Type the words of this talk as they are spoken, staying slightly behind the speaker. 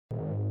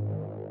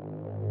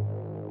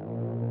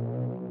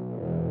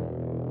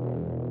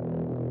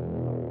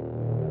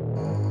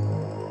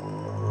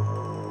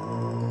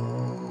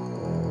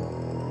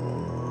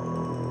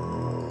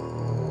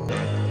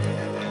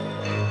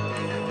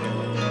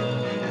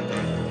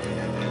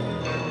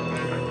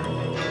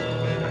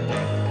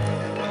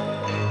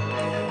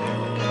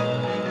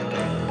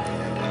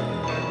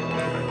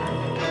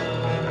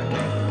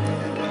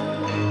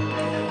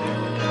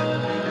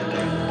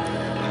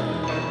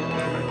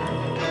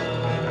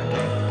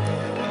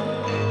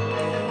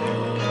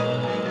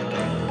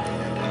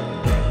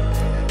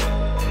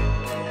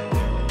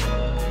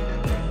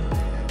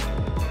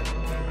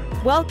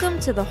Welcome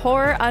to the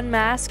Horror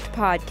Unmasked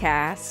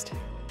podcast,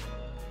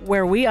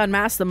 where we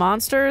unmask the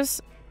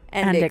monsters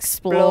and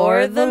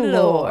explore the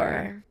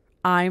lore.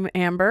 I'm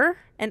Amber.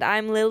 And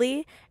I'm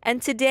Lily.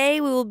 And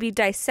today we will be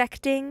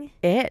dissecting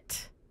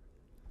it.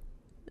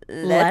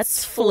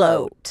 Let's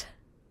float.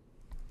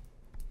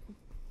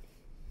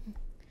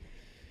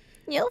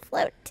 You'll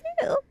float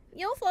too.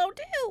 You'll float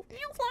too.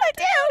 You'll float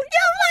too.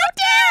 You'll float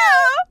too.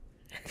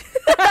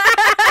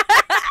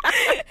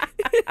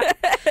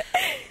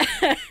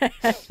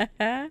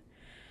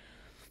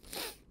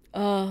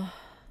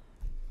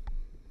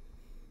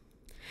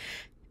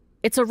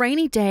 It's a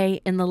rainy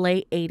day in the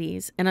late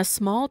 80s in a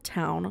small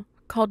town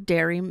called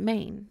Derry,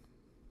 Maine.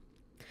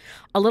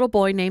 A little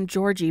boy named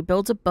Georgie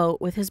builds a boat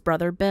with his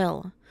brother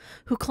Bill,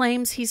 who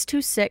claims he's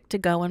too sick to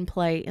go and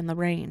play in the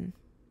rain.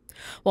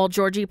 While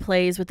Georgie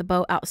plays with the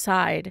boat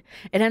outside,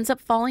 it ends up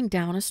falling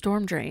down a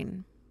storm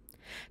drain.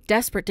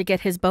 Desperate to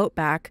get his boat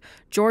back,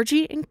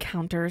 Georgie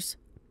encounters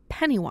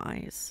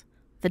Pennywise,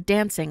 the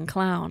dancing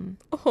clown.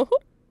 Oh.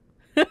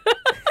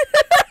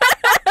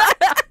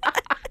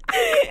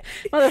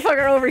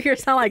 Motherfucker over here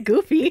sound like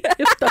Goofy.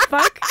 What the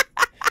fuck?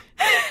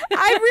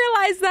 I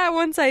realized that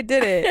once I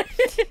did it.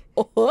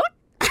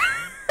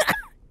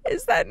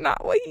 Is that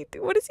not what he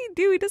do? What does he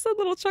do? He does a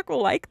little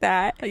chuckle like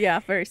that. Yeah,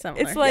 very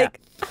similar. It's like,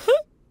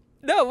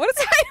 no, what is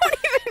that? I don't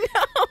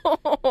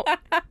even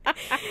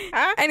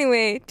know.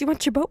 Anyway, do you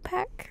want your boat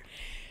back?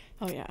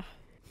 Oh, yeah.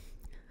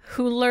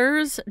 Who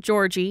lures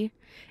Georgie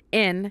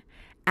in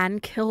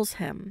and kills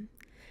him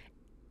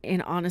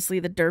in honestly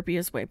the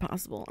derpiest way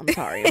possible. I'm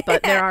sorry.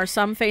 But there are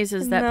some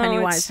faces that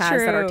Pennywise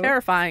has that are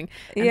terrifying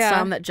and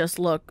some that just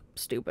look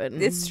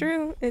stupid. It's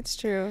true. It's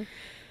true.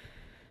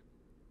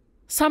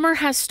 Summer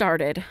has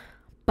started,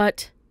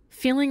 but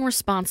feeling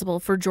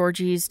responsible for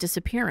Georgie's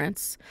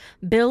disappearance,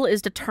 Bill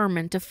is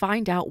determined to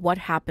find out what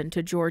happened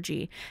to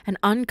Georgie and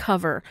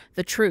uncover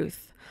the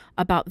truth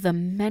about the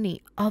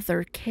many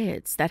other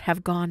kids that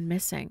have gone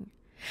missing,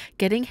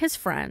 getting his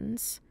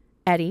friends,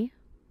 Eddie,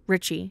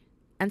 Richie,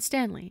 and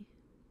Stanley,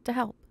 to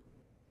help.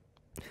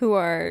 Who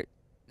are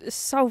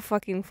so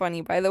fucking funny,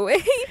 by the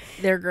way.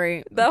 They're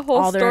great.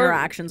 All their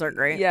interactions are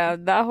great. Yeah,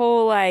 that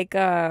whole like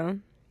we're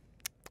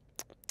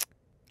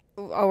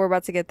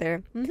about to get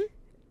there. Mm-hmm.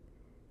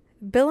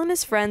 Bill and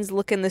his friends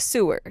look in the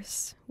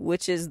sewers,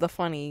 which is the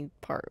funny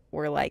part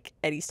where like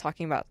Eddie's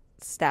talking about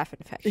staph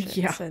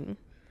infections and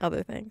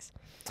other things,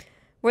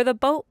 where the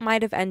boat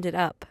might have ended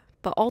up,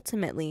 but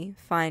ultimately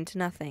find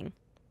nothing,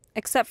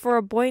 except for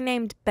a boy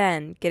named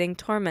Ben getting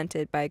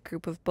tormented by a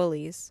group of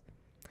bullies.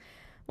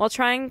 While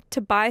trying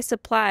to buy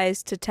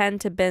supplies to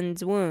tend to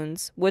Ben's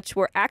wounds, which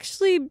were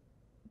actually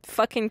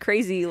fucking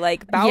crazy.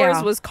 Like,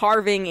 Bowers was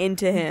carving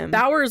into him.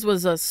 Bowers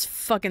was a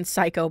fucking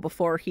psycho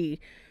before he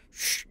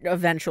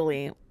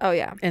eventually... Oh,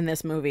 yeah. In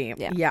this movie.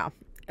 Yeah.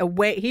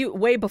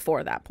 Way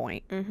before that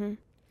point. Mm-hmm.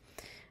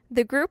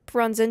 The group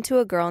runs into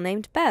a girl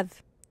named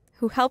Bev,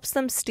 who helps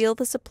them steal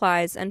the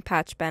supplies and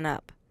patch Ben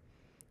up.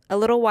 A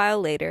little while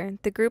later,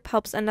 the group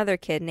helps another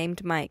kid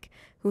named Mike,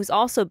 who's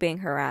also being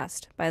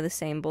harassed by the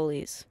same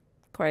bullies.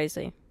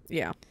 Crazy.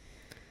 Yeah.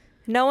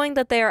 Knowing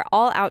that they are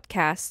all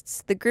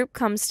outcasts, the group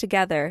comes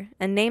together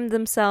and name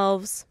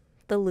themselves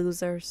the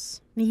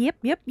Losers.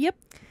 Yep.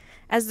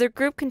 As their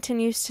group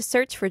continues to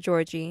search for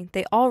Georgie,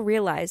 they all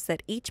realize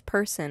that each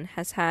person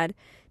has had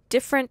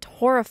different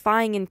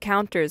horrifying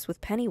encounters with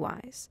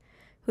Pennywise,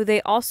 who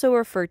they also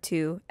refer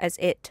to as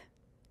It,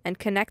 and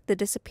connect the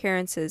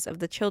disappearances of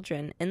the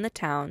children in the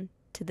town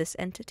to this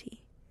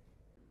entity.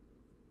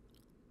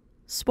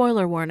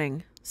 Spoiler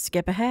warning.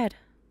 Skip ahead.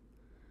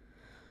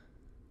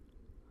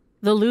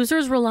 The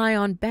Losers rely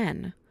on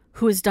Ben,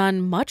 who has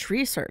done much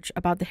research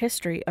about the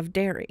history of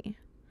Derry,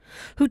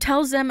 who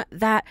tells them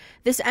that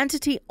this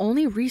entity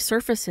only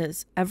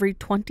resurfaces every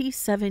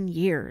 27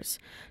 years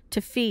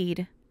to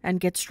feed and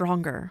get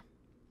stronger.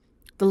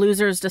 The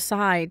Losers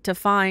decide to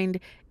find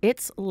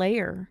its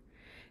lair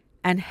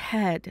and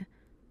head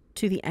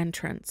to the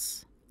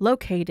entrance,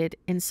 located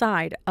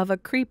inside of a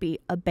creepy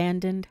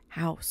abandoned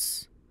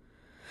house.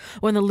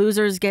 When the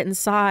Losers get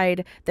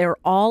inside, they're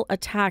all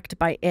attacked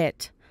by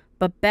it,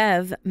 but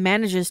Bev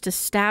manages to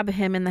stab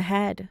him in the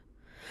head.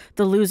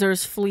 The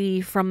Losers flee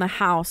from the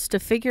house to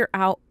figure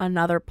out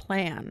another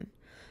plan,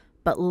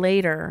 but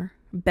later,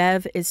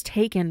 Bev is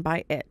taken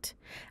by it,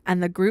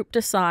 and the group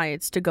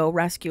decides to go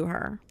rescue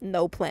her.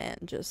 No plan.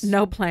 Just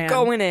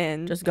going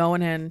in.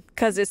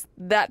 Because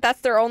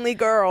that's their only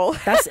girl.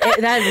 That's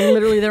it. That's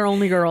literally their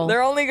only girl.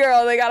 Their only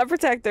girl. They gotta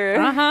protect her.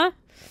 Uh-huh.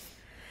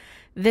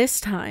 This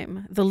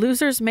time, the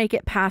Losers make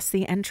it past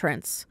the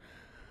entrance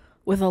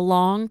with a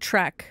long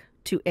trek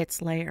to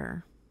its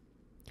lair.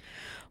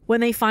 When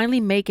they finally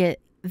make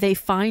it, they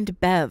find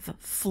Bev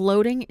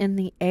floating in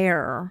the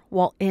air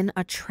while in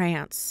a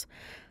trance,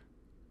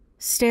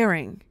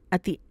 staring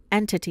at the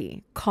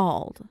entity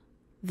called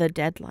the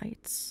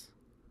Deadlights.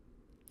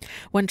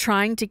 When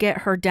trying to get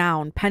her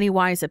down,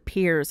 Pennywise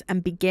appears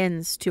and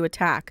begins to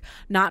attack,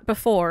 not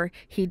before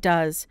he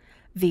does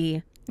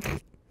the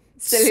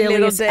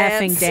silliest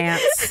effing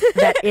dance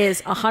that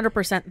is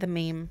 100% the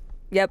meme.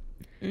 Yep.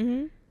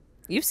 Mm-hmm.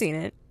 You've seen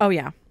it. Oh,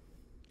 yeah.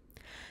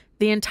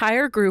 The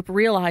entire group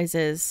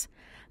realizes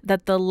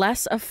that the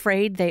less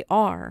afraid they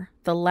are,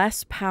 the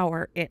less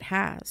power it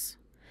has,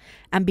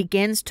 and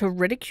begins to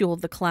ridicule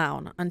the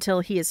clown until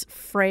he is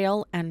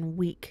frail and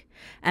weak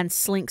and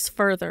slinks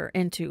further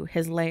into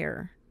his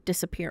lair,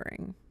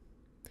 disappearing.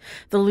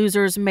 The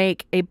losers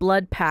make a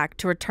blood pact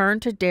to return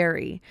to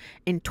Derry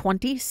in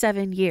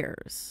 27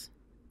 years,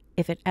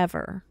 if it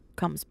ever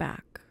comes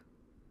back.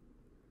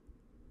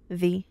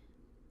 The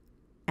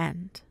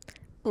end.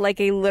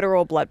 Like a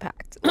literal blood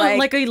pact.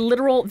 Like a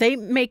literal,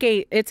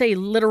 it's a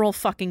literal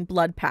fucking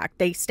blood pact.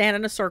 They stand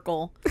in a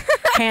circle,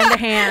 hand to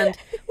hand,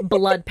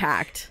 blood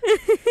pact.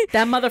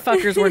 Them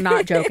motherfuckers were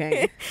not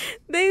joking.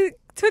 They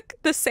took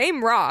the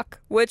same rock,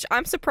 which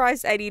I'm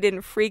surprised Eddie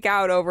didn't freak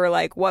out over,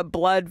 like, what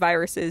blood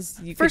viruses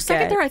you could get. For a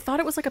second there, I thought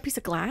it was like a piece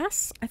of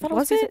glass. I thought it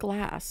was a piece of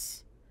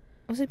glass.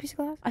 Was it a piece of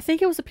glass? I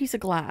think it was a piece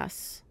of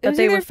glass that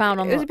they were found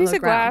on the ground. It was a piece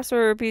of glass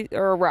or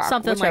a rock.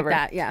 Something whichever.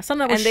 like that, yeah.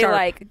 Something that was sharp. And they,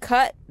 like,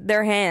 cut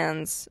their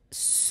hands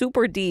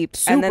super deep,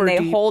 and then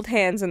they hold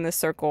hands in this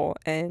circle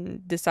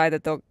and decide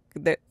that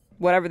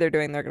whatever they're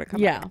doing, they're going to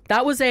come back.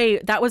 That was a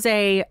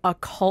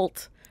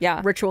occult,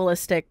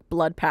 ritualistic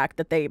blood pact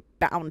that they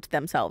bound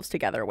themselves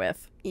together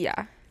with.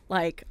 Yeah.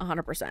 Like,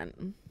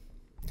 100%.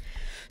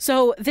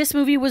 So, this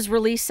movie was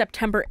released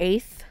September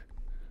 8th,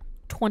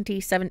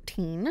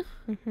 2017.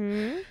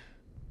 Mm-hmm.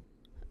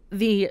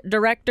 The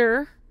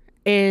director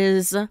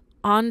is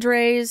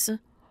Andres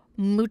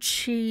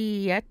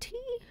Muschietti.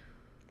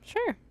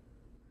 Sure.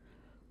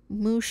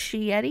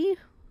 Muschietti?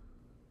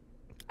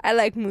 I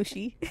like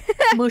Mushi.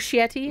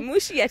 Muschietti?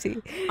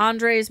 Muschietti.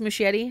 Andres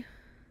Muschietti.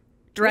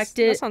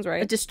 Directed. That sounds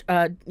right.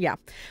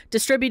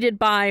 Distributed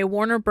by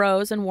Warner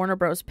Bros. And Warner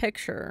Bros.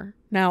 Picture.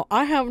 Now,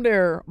 I have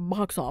their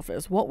box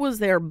office. What was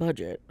their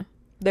budget?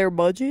 Their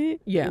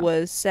budget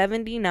was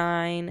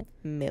 $79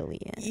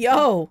 million.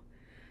 Yo!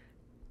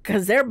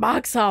 Because their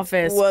box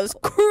office was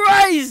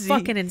crazy.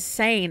 Fucking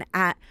insane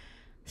at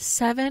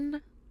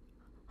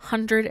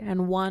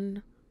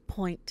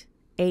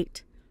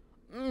 $701.8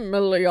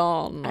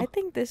 million. I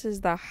think this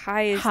is the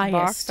highest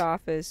box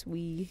office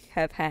we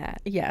have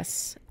had.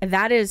 Yes.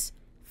 That is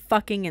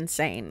fucking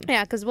insane.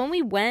 Yeah, because when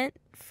we went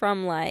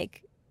from,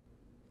 like,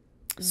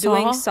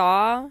 doing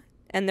Saw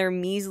and their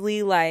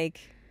measly, like...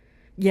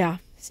 Yeah.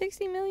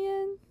 60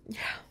 million? Yeah.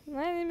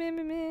 I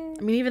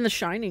mean, even The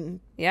Shining.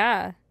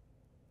 Yeah.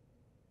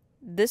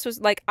 This was,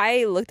 like,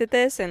 I looked at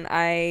this and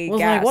I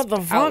gasped like, what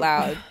the fuck? Out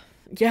loud.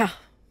 Yeah.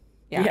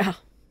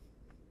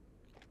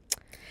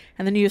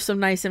 And then you have some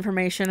nice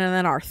information and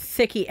then our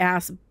thicky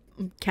ass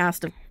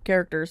cast of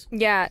characters.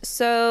 Yeah,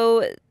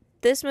 so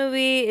this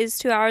movie is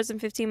 2 hours and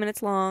 15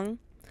 minutes long.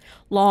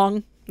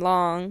 Long.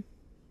 Not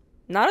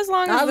as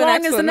long as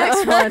the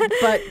next one,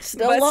 but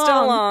still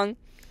long.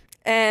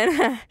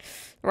 And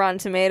Rotten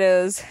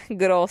Tomatoes,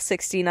 good old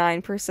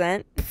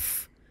 69%.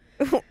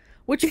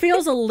 Which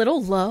feels a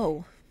little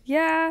low.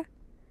 Yeah.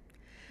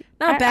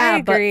 Not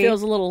bad, but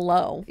feels a little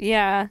low.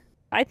 Yeah,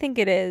 I think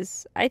it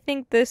is. I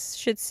think this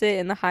should sit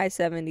in the high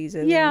 70s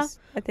at least.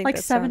 I think like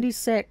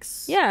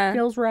 76. Yeah.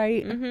 Feels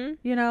right. Mm-hmm.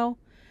 You know?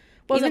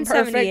 Wasn't even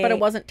perfect, 78. but it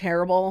wasn't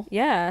terrible.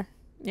 Yeah.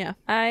 Yeah.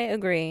 I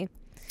agree.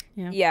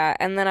 Yeah.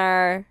 And then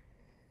our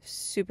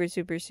super,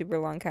 super, super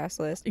long cast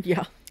list.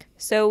 Yeah.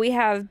 So we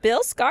have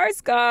Bill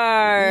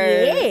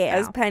Skarsgård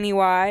as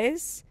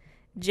Pennywise,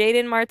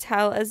 Jaden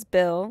Martell as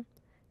Bill,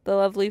 the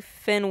lovely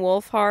Finn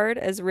Wolfhard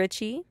as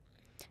Richie,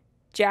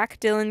 Jack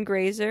Dylan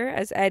Grazer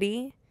as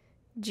Eddie,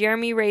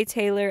 Jeremy Ray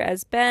Taylor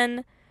as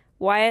Ben,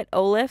 Wyatt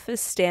Oleff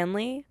as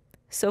Stanley,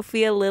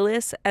 Sophia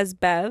Lillis as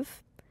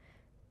Bev,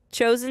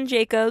 Chosen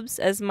Jacobs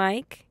as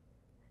Mike,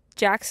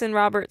 Jackson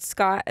Robert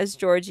Scott as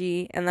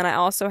Georgie, and then I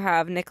also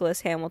have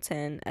Nicholas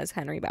Hamilton as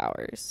Henry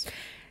Bowers.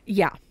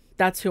 Yeah,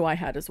 that's who I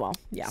had as well.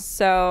 Yeah.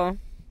 So,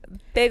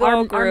 big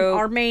old group.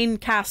 Our main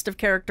cast of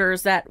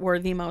characters that were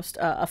the most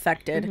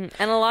affected.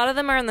 Mm-hmm. And a lot of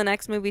them are in the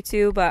next movie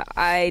too, but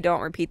I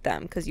don't repeat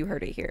them because you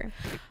heard it here.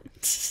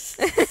 Because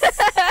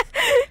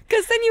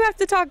then you have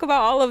to talk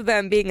about all of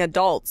them being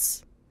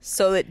adults,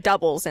 so it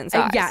doubles in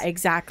size. Yeah,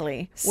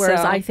 exactly.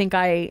 Whereas I think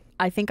I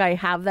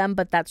have them,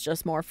 but that's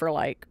just more for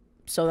like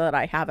so that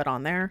I have it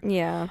on there.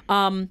 Yeah.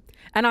 And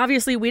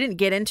obviously we didn't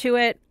get into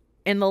it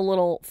in the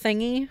little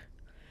thingy,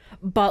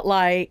 but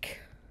like,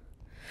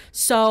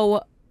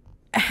 so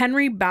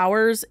Henry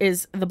Bowers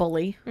is the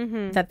bully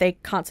that they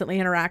constantly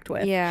interact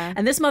with. Yeah.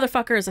 And this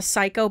motherfucker is a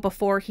psycho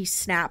before he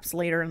snaps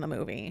later in the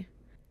movie.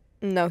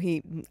 No,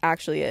 he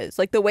actually is.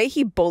 Like, the way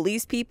he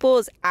bullies people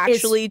is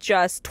actually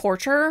just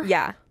torture.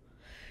 Yeah.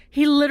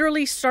 He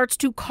literally starts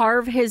to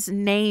carve his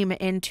name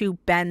into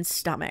Ben's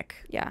stomach.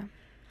 Yeah.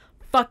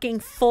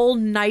 Fucking full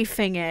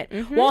knifing it.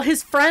 While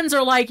his friends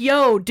are like,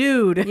 yo,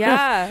 dude.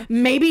 Yeah.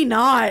 Maybe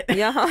not.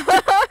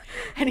 Yeah.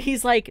 And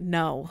he's like,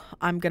 no,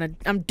 I'm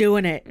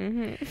doing it.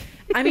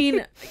 I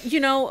mean, you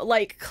know,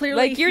 like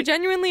clearly Like you're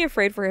genuinely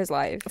afraid for his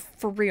life.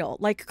 for real.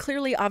 Like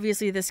clearly,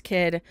 obviously this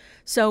kid,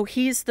 so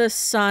he's the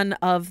son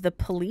of the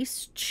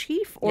police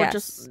chief or Yes.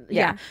 just,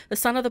 Yeah. the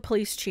son of the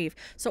police chief.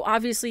 So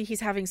obviously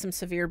he's having some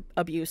severe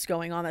abuse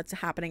going on that's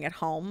happening at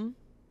home.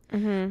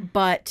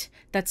 But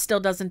that still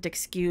doesn't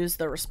excuse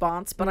the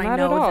response. But I Not at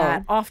know all.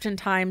 that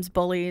oftentimes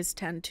bullies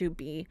tend to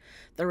be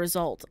the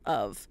result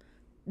of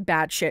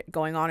bad shit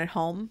going on at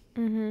home.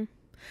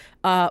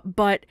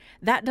 But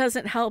that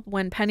doesn't help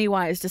when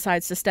Pennywise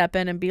decides to step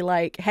in and be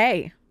like,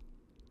 hey,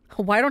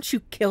 why don't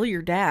you kill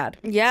your dad?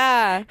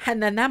 Yeah.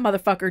 And then that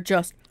motherfucker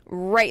just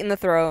Right in the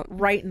throat.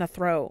 right in the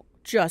throat,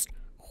 just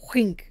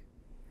whink,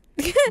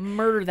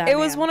 murder that It man.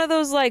 was one of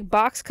those like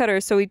box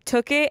cutters, so he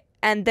took it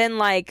and then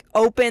like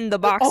opened the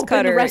box Opened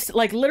cutter. the rest,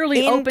 like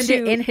literally opened it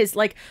into- in his,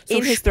 like, so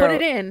in his put throat.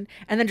 it in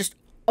and then just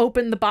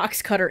opened the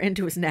box cutter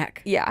into his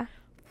neck. Yeah.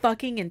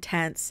 Fucking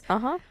intense.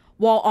 Uh-huh.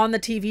 While on the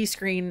TV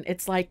screen,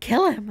 it's like,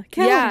 kill him,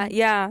 kill Yeah, him.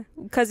 yeah.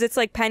 Because it's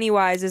like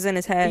Pennywise is in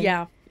his head.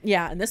 Yeah,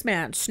 yeah. And this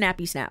man,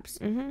 snappy snaps.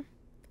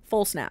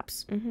 Full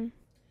snaps.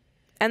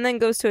 And then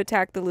goes to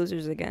attack the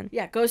losers again.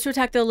 Yeah, goes to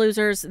attack the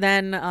losers,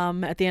 then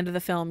at the end of the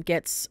film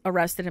gets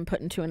arrested and put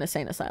into an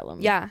insane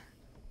asylum. Yeah.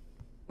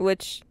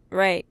 Which,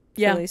 right.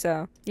 Yeah. Really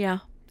so. Yeah,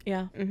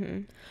 yeah.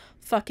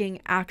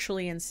 Fucking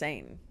actually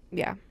insane.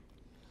 Yeah.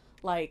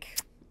 Like,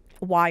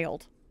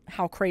 wild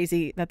how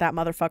crazy that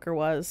motherfucker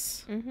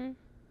was.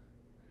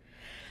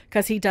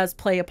 Because he does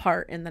play a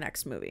part in the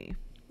next movie.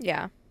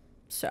 Yeah.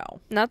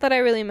 So, Not that I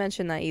really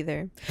mentioned that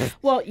either.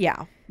 well,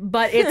 yeah.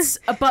 But it's,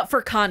 but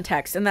for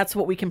context, and that's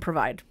what we can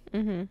provide.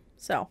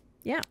 So,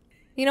 yeah.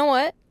 You know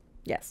what?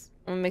 Yes.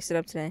 I'm gonna mix it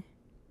up today.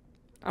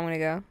 I'm gonna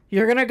go.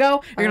 You're going to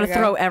go? You're going to gonna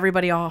throw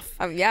everybody off.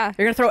 Yeah.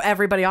 You're going to throw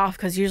everybody off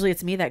because usually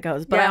it's me that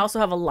goes. But I Yeah. also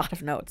have a lot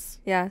of notes.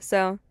 Yeah.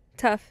 So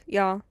tough,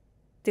 y'all.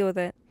 Deal with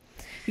it.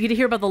 You get to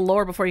hear about the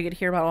lore before you get to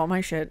hear about all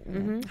my shit.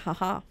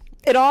 Haha.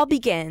 It all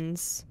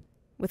begins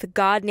with a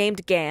god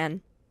named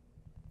Gan,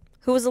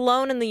 who was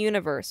alone in the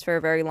universe for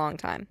a very long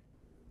time.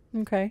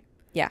 Okay.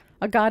 Yeah.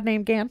 A god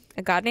named Gan.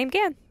 A god named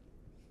Gan.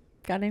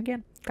 God named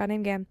Gan. God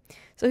named Gan.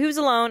 So he was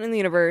alone in the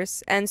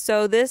universe, and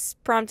so this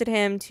prompted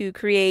him to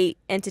create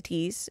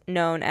entities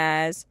known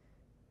as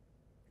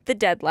the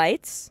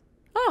Deadlights,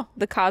 Oh.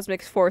 the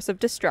cosmic force of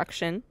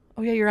destruction,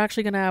 Oh yeah, you're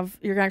actually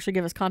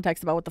give us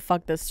context about what the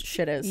fuck this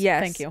shit is.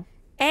 Yes. Thank you.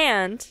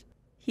 and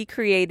he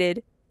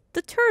created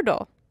the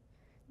Turtle,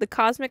 the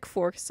cosmic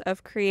force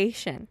of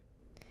creation.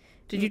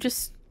 Did you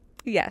just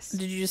Yes.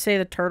 say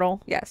the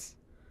turtle? Yes.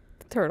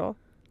 The Turtle.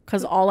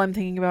 Because all I'm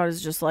thinking about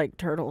is just like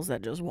turtles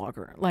that just walk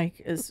around.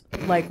 Like, is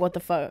like, what the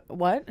fuck?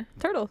 What?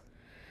 Turtle.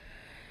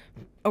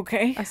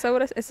 Okay. I said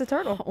what it's a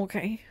turtle.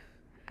 Okay.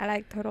 I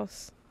like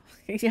turtles.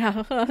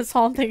 Yeah, that's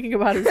all I'm thinking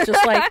about is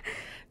just like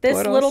this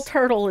Turtles. little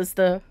turtle is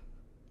the.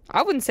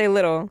 I wouldn't say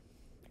little.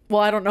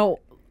 Well, I don't know.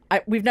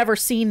 We've never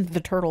seen the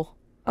turtle.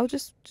 Oh,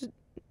 just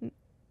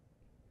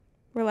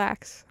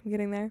relax. I'm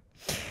getting there.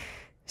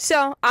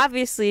 So,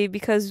 obviously,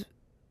 because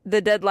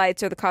the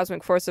Deadlights are the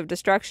cosmic force of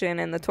destruction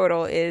and the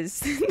turtle is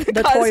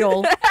The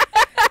turtle.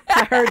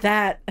 I heard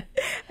that.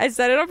 I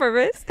said it on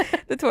purpose.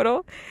 The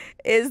turtle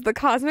is the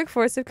cosmic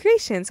force of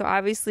creation. So,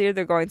 obviously,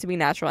 they're going to be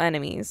natural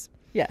enemies.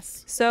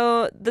 Yes.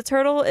 So, the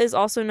turtle is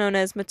also known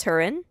as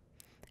Maturin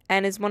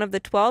and is one of the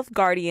 12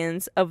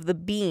 guardians of the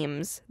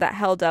beams that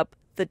held up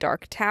the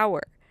Dark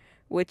Tower,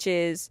 which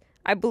is,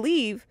 I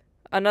believe,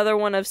 another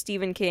one of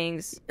Stephen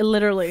King's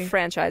Literally.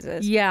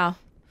 franchises. Yeah.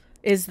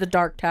 Is the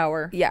Dark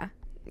Tower. Yeah,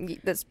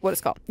 that's what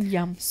it's called.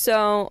 Yum.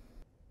 So,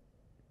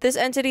 this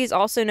entity is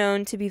also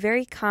known to be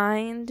very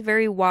kind,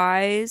 very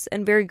wise,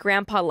 and very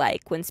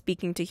grandpa-like when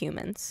speaking to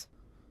humans.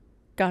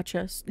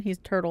 Gotcha. He's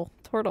turtle.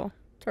 Turtle.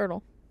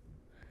 Turtle.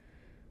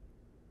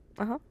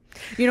 Uh-huh.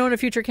 You know, in a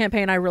future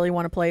campaign, I really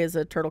want to play as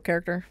a turtle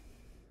character.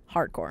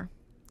 Hardcore.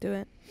 Do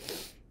it.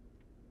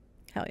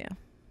 Hell yeah.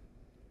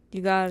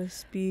 You gotta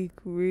speak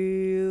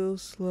real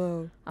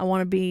slow. I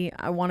want to be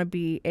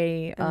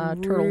a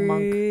turtle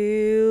monk.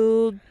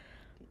 Real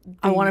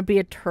I want to be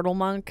a turtle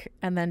monk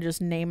and then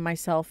just name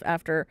myself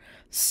after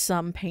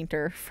some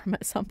painter from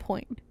at some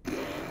point,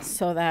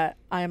 so that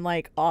I'm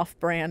like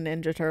off-brand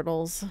Ninja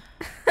Turtles.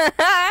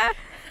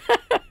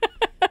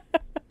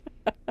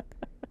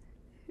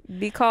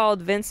 Be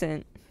called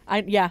Vincent.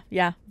 Yeah,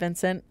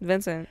 Vincent.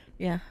 Vincent.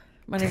 Yeah,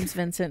 my name's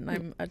Vincent, and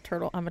I'm a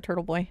turtle. I'm a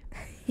turtle boy.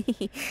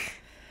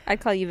 I'd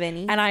call you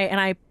Vinny. And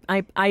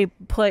I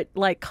put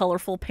like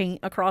colorful paint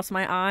across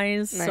my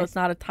eyes, Nice. so it's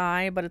not a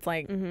tie, but it's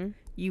like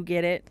you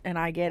get it and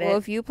I get Well, it.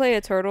 if you play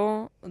a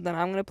turtle, then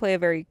I'm gonna play a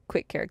very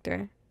quick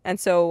character. And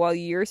so while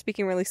you're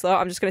speaking really slow,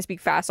 I'm just gonna speak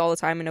fast all the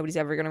time, and nobody's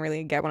ever gonna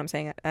really get what I'm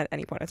saying at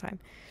any point in time.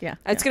 Yeah,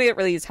 It's gonna get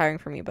really tiring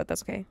for me, but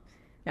that's okay.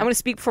 I'm gonna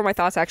speak before my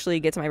thoughts actually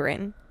get to my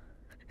brain.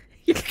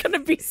 you're gonna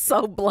be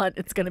so blunt.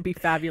 It's gonna be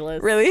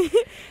fabulous. Really?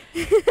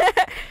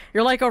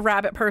 You're like a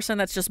rabbit person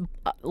that's just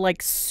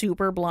like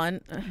super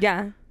blunt.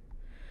 Yeah.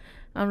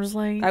 I'm just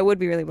like, I would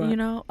be really blunt. you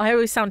know, I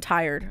always sound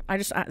tired.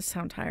 I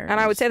sound tired. And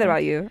I would say that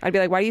about you. I'd be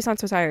like, why do you sound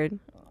so tired?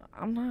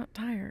 I'm not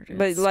tired.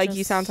 But, It's like, you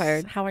just sound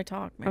tired. How I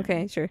talk, man.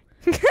 Okay, sure.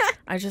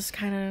 I just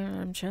kind of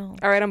am chill.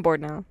 All right, I'm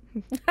bored now.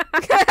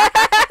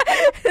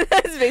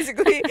 That's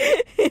basically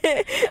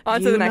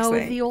on to the next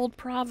thing. The old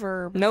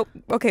proverb. Nope.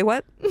 Okay,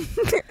 what?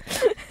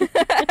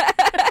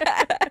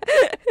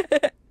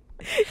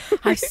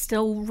 I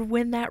still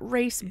win that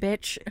race,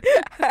 bitch.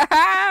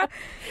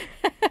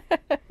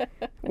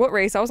 What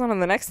race? I was on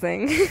the next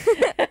thing.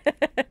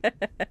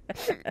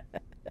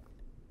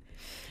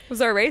 Was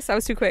there a race? I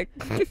was too quick.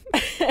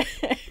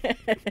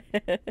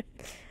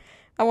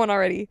 I won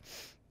already.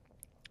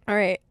 All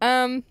right.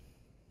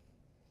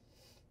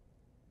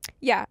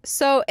 Yeah.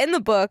 So in the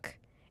book,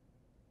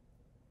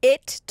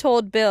 it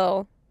told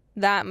Bill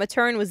that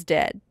Matern was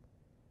dead.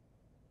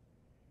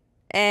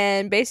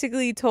 And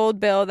basically told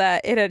Bill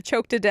that it had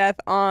choked to death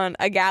on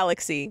a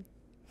galaxy.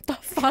 The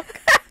fuck?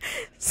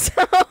 So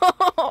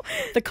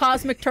the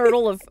cosmic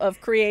turtle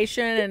of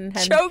creation and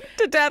choked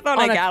to death on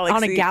a galaxy.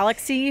 On a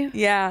galaxy?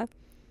 Yeah.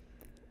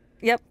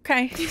 Yep.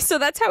 Okay. So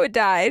that's how it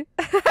died,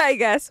 I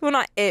guess. Well,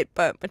 not it,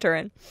 but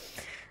Maturin.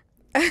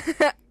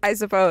 I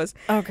suppose.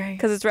 Okay.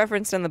 Because it's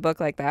referenced in the book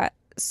like that.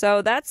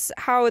 So that's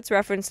how it's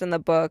referenced in the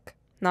book.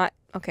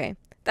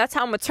 That's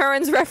how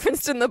Maturin's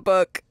referenced in the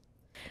book.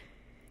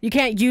 You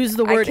can't use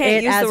the word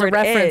it as a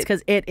reference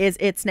because it is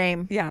its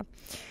name. Yeah.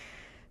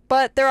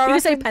 But there are... You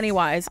can say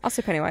Pennywise. I'll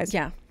say Pennywise.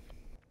 Yeah.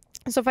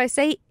 So if I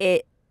say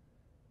it...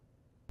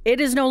 It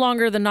is no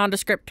longer the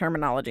nondescript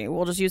terminology.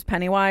 We'll just use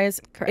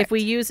Pennywise. Correct. If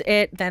we use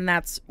it, then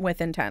that's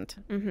with intent.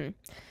 Mm-hmm.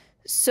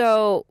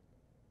 So...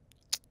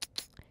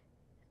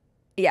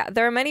 Yeah,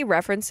 there are many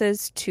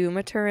references to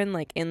Maturin,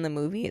 like, in the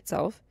movie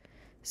itself.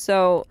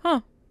 So...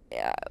 Huh.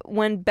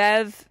 When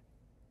Bev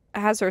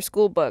has her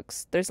school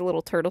books, there's a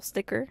little turtle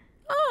sticker.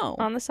 Oh.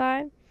 On the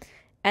side.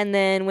 And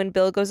then when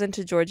Bill goes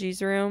into Georgie's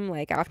room,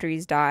 like after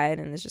he's died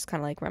and is just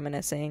kind of like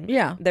reminiscing.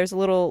 Yeah. There's a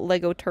little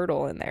Lego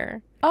turtle in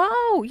there.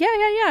 Oh, yeah.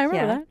 I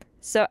remember that.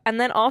 So, and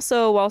then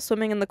also while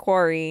swimming in the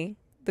quarry,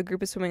 the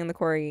group is swimming in the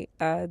quarry,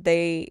 I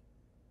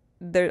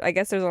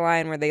guess there's a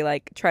line where they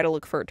like try to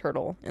look for a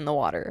turtle in the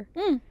water.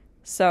 Mm.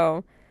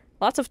 So,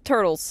 lots of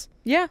turtles.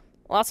 Yeah.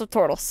 Lots of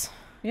turtles.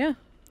 Yeah.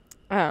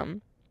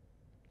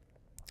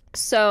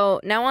 So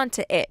now on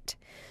to it.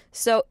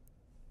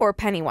 Or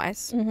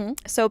Pennywise. Mm-hmm.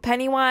 So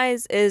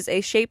Pennywise is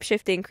a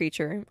shape-shifting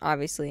creature,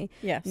 obviously.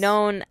 Yes.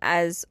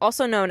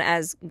 Also known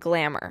as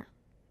Glamour.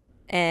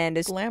 And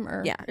is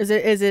Glamour? Yeah. Is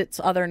its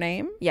other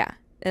name? Yeah.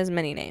 It has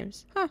many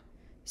names. Huh.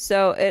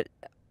 So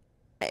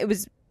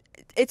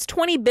it's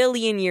 20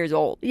 billion years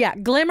old. Yeah.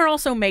 Glamour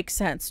also makes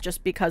sense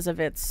just because of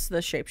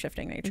the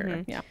shape-shifting nature.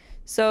 Mm-hmm. Yeah.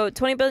 So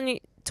 20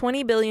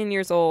 billion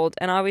years old,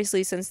 and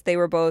obviously since they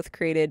were both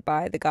created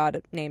by the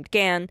god named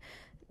Gan,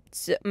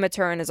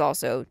 Maturin is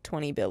also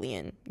 20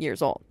 billion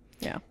years old.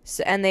 Yeah.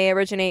 So, and they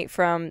originate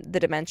from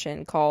the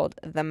dimension called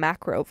the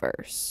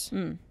Macroverse.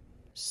 Mm.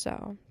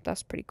 So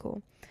that's pretty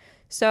cool.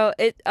 So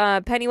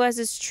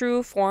Pennywise's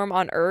true form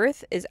on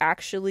Earth is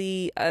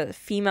actually a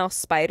female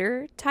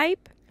spider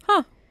type.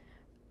 Huh.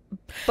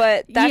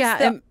 But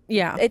that's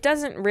it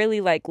doesn't really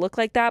like look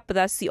like that, but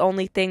that's the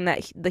only thing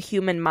that the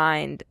human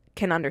mind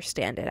can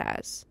understand it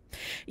as.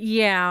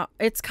 Yeah,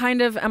 it's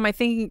kind of, am I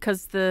thinking,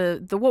 because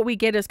the what we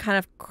get is kind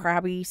of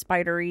crabby,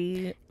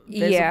 spidery,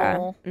 visible. Yeah.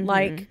 Mm-hmm.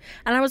 Like,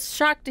 and I was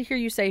shocked to hear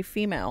you say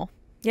female.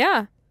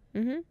 Yeah.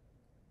 Mm-hmm.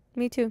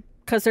 Me too.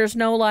 Because there's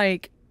no,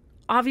 like,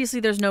 obviously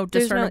there's no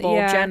discernible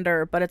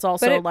gender, but it's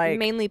also, it like...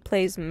 mainly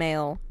plays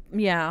male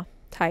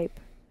type.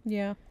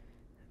 Yeah.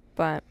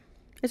 But...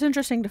 It's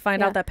interesting to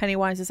find out that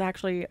Pennywise is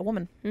actually a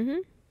woman. Mm-hmm.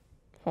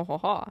 Ha ha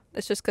ha.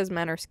 It's just because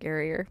men are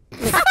scarier.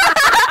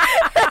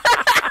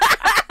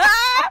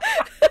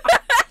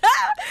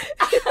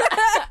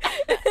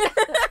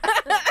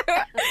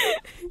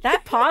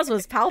 That pause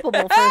was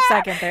palpable for a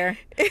second there.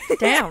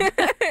 Damn.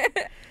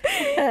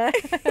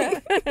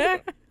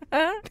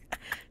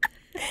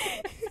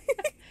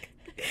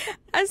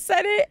 I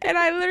said it and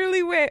I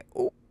literally went,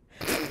 ooh.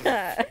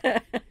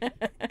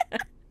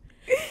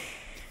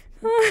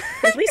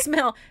 At least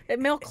male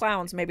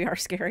clowns maybe are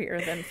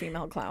scarier than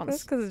female clowns.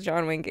 That's because of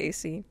John Wayne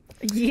Gacy.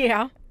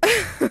 Yeah.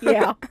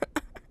 Yeah.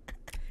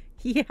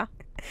 Yeah.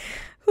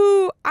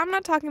 Who, I'm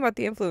not talking about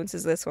the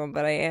influences this one,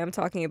 but I am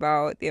talking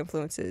about the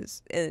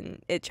influences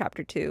in It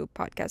Chapter 2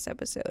 podcast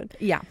episode.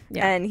 Yeah.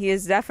 Yeah. And he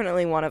is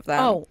definitely one of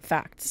them. Oh,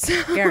 facts.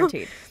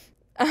 Guaranteed.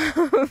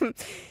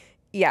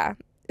 Yeah.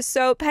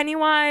 So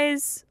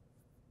Pennywise,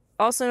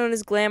 also known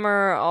as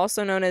Glamour,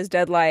 also known as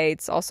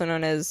Deadlights, also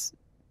known as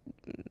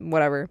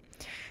whatever.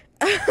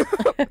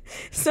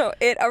 So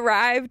it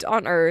arrived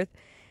on Earth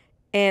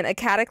in a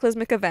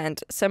cataclysmic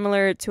event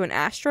similar to an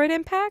asteroid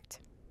impact.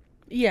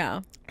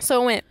 Yeah.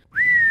 So it went...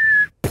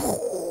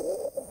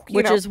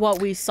 Which is what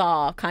we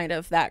saw, kind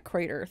of, that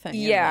crater thing.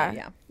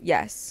 Yeah.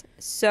 Yes.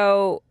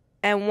 So,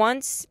 and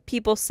once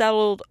people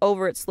settled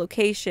over its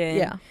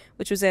location,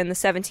 which was in the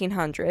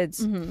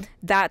 1700s,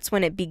 that's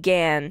when it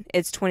began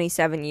its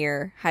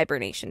 27-year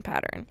hibernation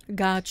pattern.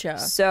 Gotcha.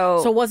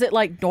 So was it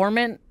like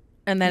dormant?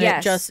 And then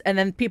and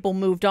then people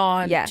moved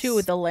on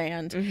to the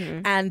land.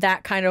 Mm-hmm. And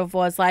that kind of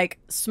was like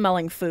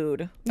smelling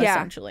food,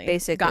 essentially.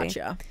 Basically.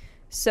 Gotcha.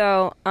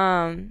 So,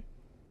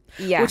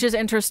 Yeah. Which is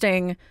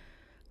interesting.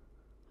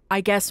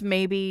 I guess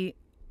maybe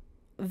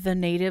the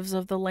natives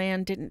of the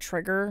land didn't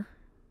trigger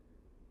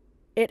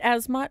it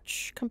as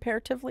much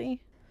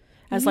comparatively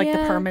as like the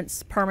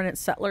permanent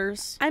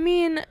settlers. I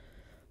mean,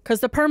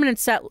 because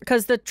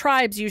the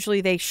tribes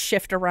usually they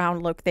shift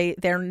around.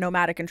 They're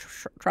nomadic and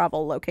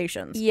travel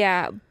locations.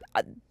 Yeah,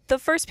 the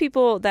first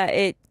people that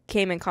it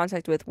came in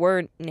contact with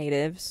were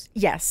natives.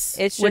 Yes,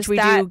 it's just which we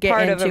that do get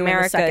part of into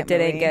America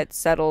didn't movie. get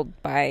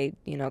settled by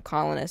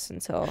colonists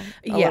until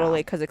a little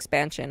late because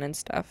expansion and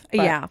stuff.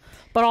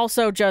 But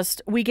also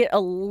just we get a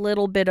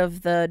little bit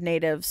of the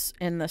natives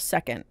in the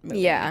second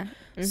movie. Yeah,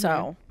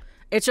 so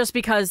it's just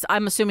because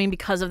I'm assuming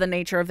because of the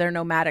nature of their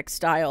nomadic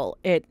style,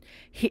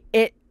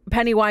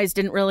 Pennywise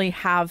didn't really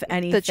have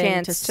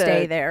anything to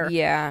stay there.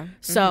 Yeah,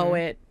 so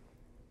it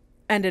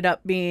ended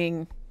up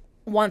being.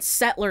 Once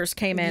settlers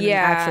came in and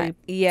actually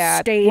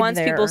stayed once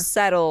there. people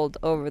settled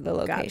over the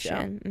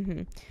location.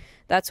 Gotcha.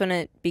 That's when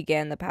it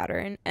began the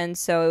pattern. And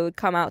so it would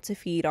come out to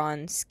feed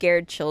on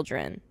scared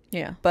children.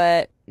 Yeah.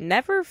 But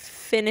never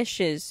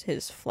finishes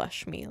his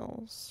flesh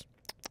meals.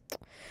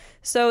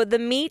 So the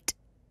meat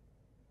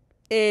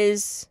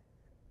is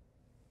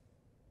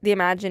the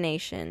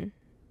imagination.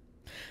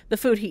 The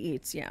food he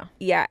eats, yeah.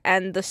 Yeah,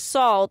 and the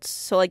salt,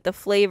 so like the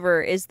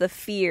flavor, is the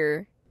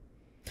fear.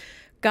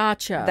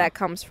 Gotcha. That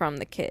comes from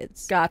the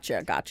kids.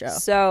 Gotcha.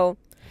 So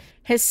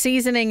his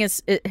seasoning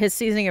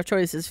of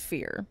choice is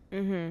fear.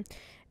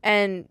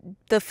 And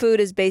the food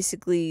is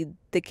basically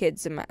the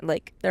kids'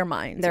 their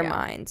minds. Their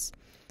minds.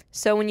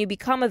 So when you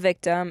become a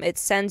victim, it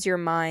sends your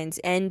minds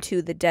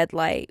into the dead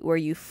light where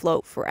you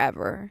float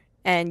forever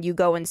and you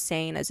go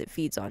insane as it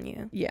feeds on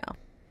you. Yeah.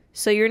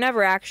 So you're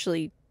never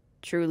actually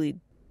truly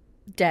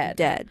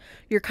dead.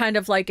 You're kind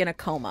of like in a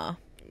coma.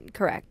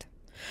 Correct.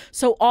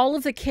 So all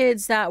of the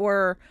kids that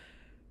were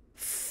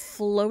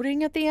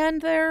floating at the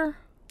end there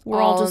were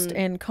all just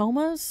in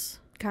comas?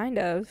 Kind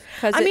of.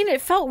 I mean,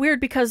 it felt weird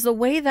because the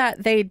way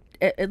that they,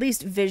 at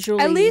least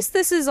visually... At least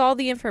this is all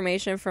the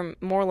information from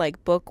more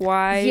like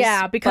book-wise.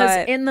 Yeah,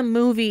 because in the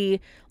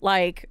movie,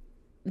 like,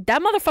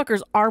 that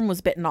motherfucker's arm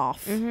was bitten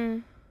off.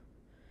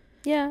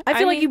 Yeah. I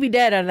feel like you'd be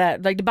dead out of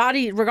that. Like, the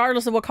body,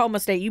 regardless of what coma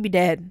state, you'd be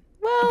dead.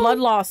 Well, blood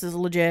loss is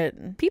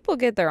legit. People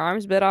get their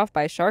arms bit off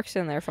by sharks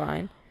and they're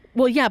fine.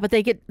 Well, yeah, but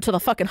they get to the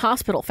fucking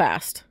hospital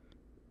fast.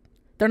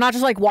 They're not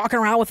just like walking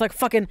around with like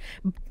fucking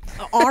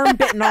arm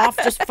bitten off,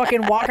 just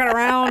fucking walking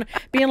around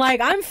being like,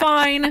 I'm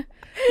fine.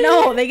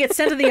 No, they get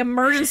sent to the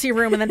emergency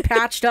room and then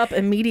patched up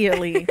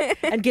immediately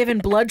and given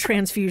blood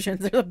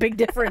transfusions. There's a big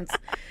difference.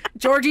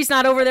 Georgie's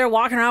not over there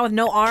walking around with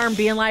no arm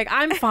being like,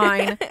 I'm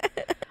fine.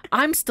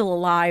 I'm still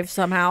alive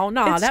somehow.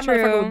 Nah, that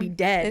motherfucker would be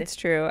dead. It's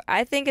true.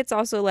 I think it's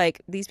also like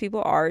these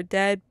people are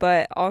dead,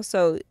 but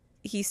also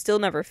he still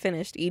never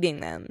finished eating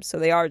them. So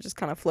they are just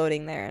kind of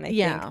floating there. And I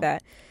think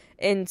that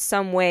in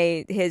some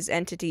way his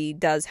entity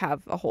does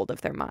have a hold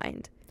of their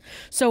mind.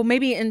 So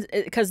maybe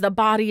because the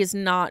body is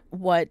not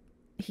what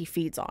he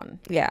feeds on.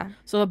 Yeah.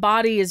 So the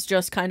body is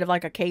just kind of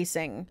like a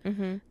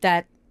casing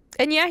that...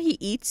 And yeah, he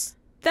eats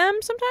them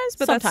sometimes,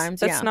 but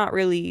that's not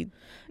really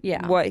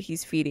what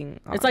he's feeding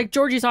on. It's like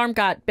Georgie's arm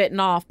got bitten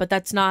off, but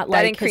that's not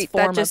like his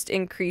form that just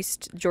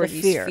increased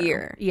Georgie's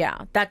fear.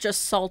 Yeah, that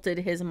just salted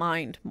his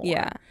mind more.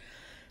 Yeah.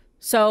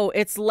 So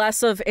it's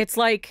less of it's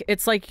like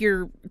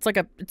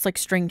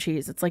string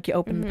cheese. It's like you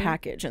open the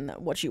package and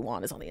what you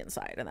want is on the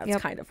inside, and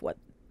that's kind of what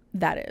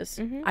that is.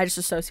 I just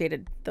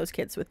associated those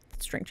kids with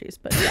string cheese,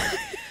 but yeah.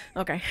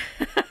 Okay.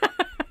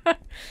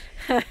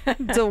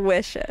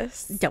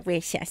 Delicious.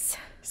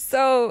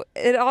 So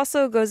it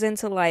also goes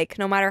into like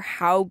no matter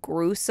how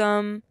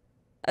gruesome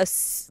a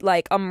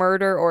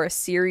murder or a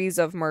series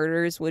of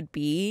murders would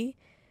be,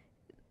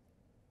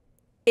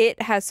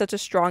 it has such a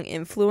strong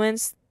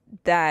influence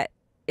that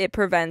it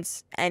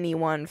prevents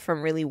anyone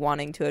from really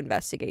wanting to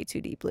investigate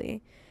too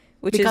deeply.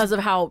 Because of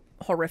how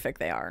horrific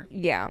they are.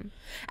 Yeah.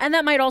 And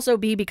that might also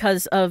be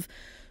because of,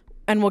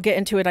 and we'll get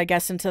into it, I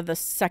guess, into the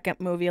second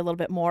movie a little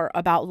bit more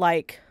about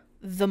like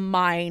the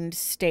mind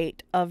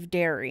state of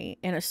Derry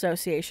in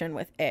association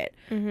with it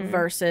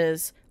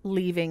versus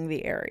leaving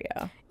the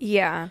area.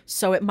 Yeah.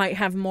 So it might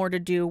have more to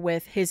do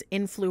with his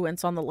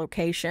influence on the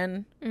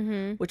location,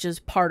 which is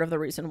part of the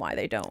reason why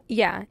they don't.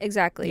 Yeah,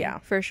 exactly. Yeah.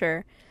 For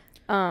sure.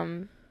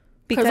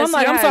 Because I'm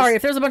like, I'm sorry,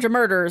 if there's a bunch of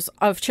murders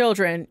of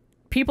children,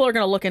 people are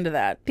going to look into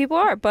that. People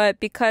are, but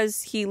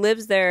because he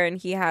lives there and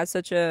he has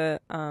such a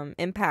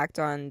impact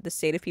on the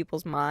state of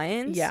people's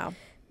minds. Yeah.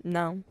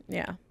 No.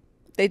 Yeah.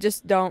 They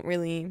just don't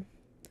really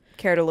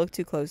care to look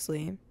too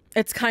closely.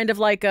 It's kind of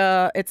like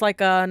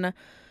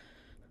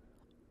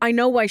I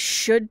know I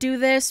should do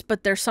this,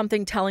 but there's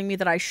something telling me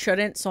that I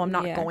shouldn't, so I'm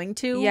not going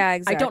to. Yeah,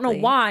 exactly. I don't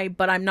know why,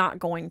 but I'm not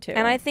going to.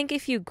 And I think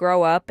if you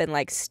grow up and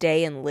like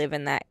stay and live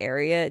in that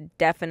area, it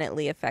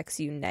definitely affects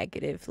you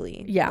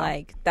negatively. Yeah.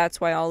 Like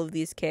that's why all of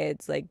these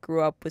kids like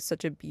grew up with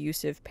such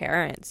abusive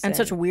parents. And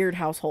such weird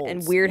households.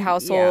 And weird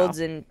households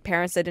and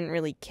parents that didn't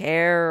really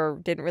care or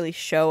didn't really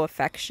show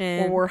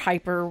affection. Or were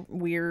hyper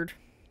weird.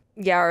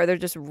 Yeah, or they're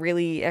just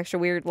really extra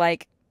weird.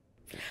 Like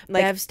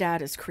Like, Bev's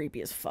dad is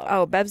creepy as fuck.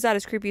 oh, Bev's dad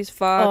is creepy as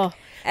fuck. Oh,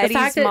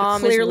 Eddie's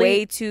mom is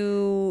way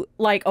too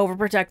like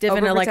overprotective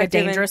in a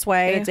dangerous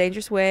way. In a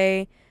dangerous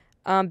way.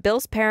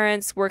 Bill's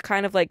parents were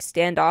kind of like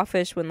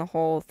standoffish when the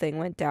whole thing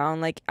went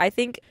down. Like, I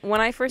think when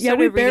I first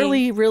started reading,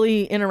 barely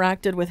really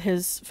interacted with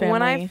his family.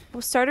 When I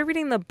started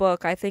reading the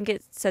book, I think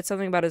it said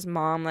something about his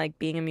mom like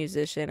being a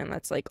musician, and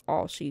that's like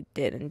all she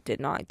did, and did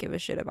not give a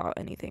shit about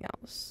anything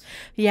else.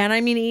 Yeah, and I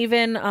mean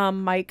even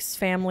Mike's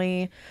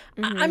family.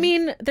 I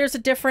mean, there's a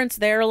difference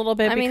there a little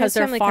bit because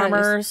they're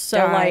farmers,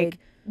 so like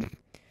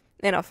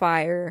in a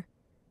fire.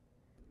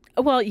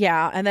 Well,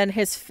 yeah, and then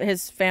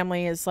his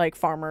family is like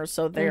farmers,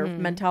 so their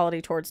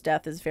mentality towards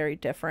death is very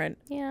different.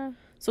 Yeah.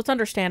 So it's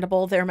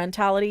understandable, their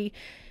mentality.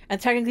 And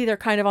technically they're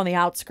kind of on the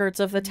outskirts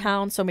of the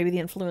town, so maybe the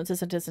influence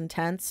isn't as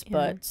intense,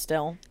 but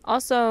still.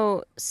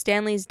 Also,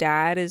 Stanley's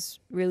dad is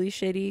really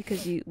shitty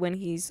because when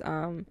he's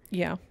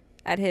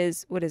at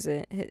his, what is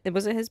it?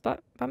 Was it his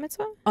bat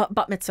mitzvah?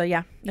 Bat mitzvah,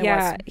 yeah.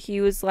 Yeah,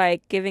 he was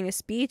like giving a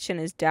speech, and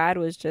his dad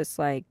was just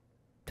like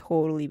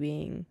totally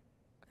being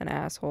an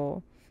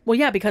asshole. Well,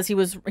 yeah, because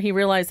he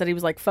realized that he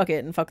was like, fuck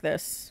it and fuck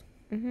this.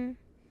 And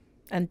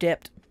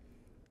dipped.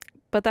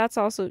 But that's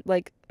also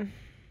like...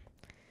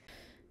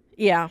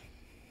 Yeah.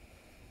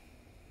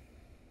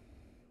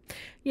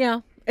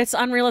 Yeah. It's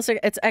unrealistic.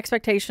 It's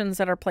expectations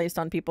that are placed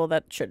on people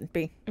that shouldn't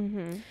be.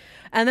 And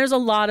there's a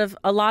lot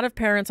of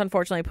parents,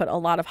 unfortunately, put a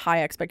lot of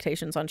high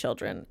expectations on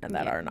children, and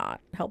that are not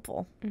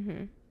helpful.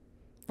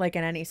 Like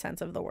in any sense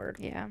of the word.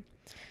 Yeah.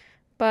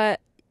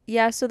 But,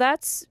 yeah, so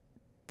that's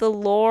the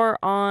lore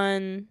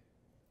on...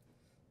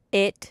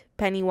 It,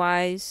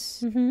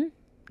 Pennywise,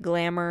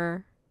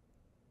 Glamour,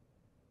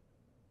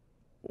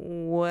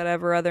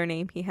 whatever other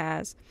name he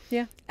has.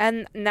 Yeah.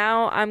 And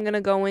now I'm going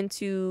to go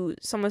into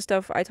some of the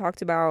stuff I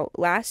talked about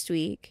last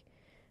week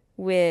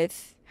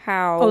with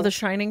how... Oh, the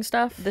Shining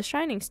stuff? The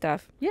Shining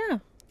stuff. Yeah.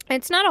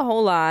 It's not a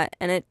whole lot,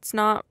 and it's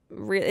not...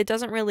 it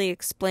doesn't really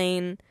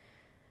explain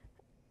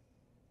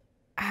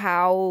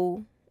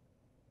how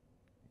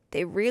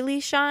they really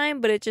shine,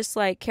 but it's just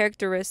like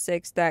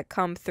characteristics that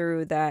come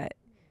through that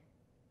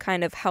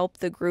kind of help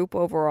the group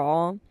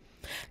overall.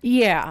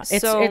 Yeah,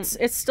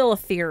 it's still a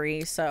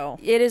theory, so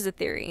it is a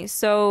theory.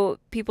 So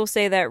people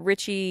say that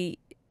Richie,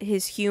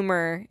 his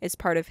humor is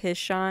part of his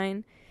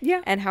shine.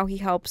 Yeah. And how he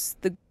helps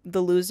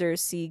the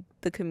losers see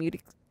the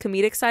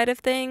comedic side of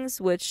things,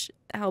 which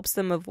helps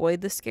them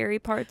avoid the scary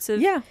parts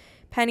of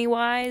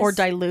Pennywise, or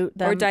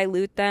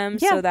dilute them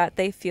so that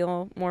they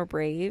feel more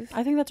brave.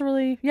 I think that's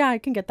I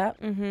can get that.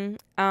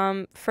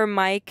 For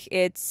Mike,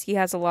 he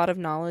has a lot of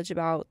knowledge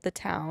about the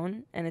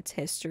town and its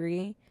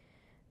history,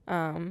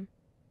 and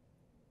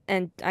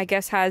I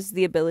guess has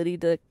the ability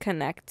to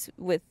connect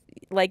with,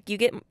 like, you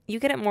get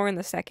it more in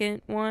the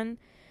second one,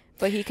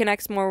 but he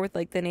connects more with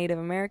like the Native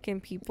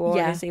American people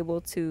and is able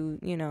to,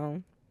 you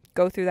know,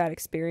 go through that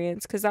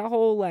experience, because that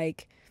whole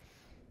like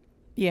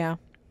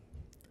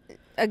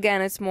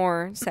again, it's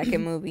more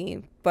second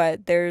movie,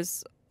 but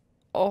there's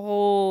a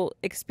whole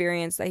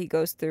experience that he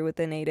goes through with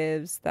the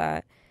natives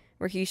where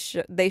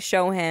they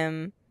show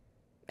him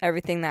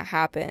everything that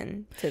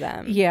happened to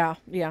them. Yeah.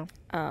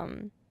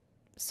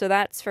 So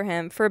that's for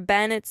him. For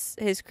Ben, it's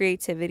his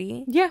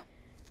creativity. Yeah.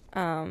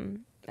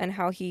 And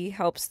how he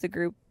helps the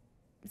group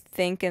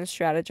think and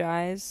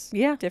strategize.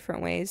 Yeah.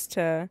 Different ways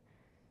to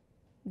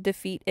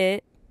defeat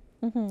it.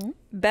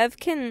 Bev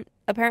can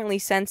apparently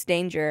sense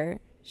danger.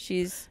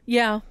 She's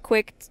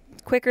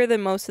quicker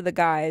than most of the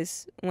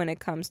guys when it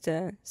comes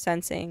to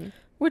sensing,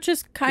 which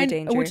is kind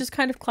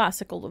of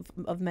classical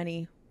of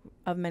many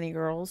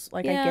girls.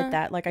 Like, I get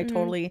that. Like, I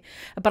totally,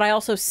 but I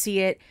also see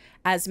it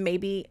as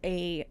maybe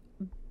a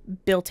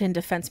built-in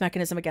defense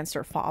mechanism against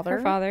her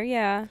father.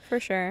 Yeah, for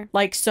sure.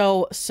 Like,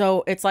 so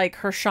it's like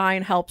her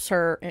shine helps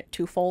her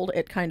twofold.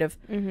 It kind of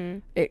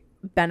it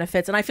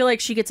benefits, and I feel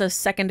like she gets a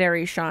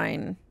secondary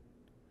shine,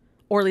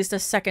 or at least a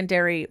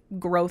secondary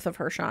growth of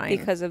her shine.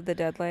 Because of the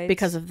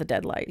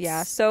deadlights.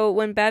 Yeah. So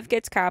when Bev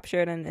gets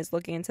captured and is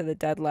looking into the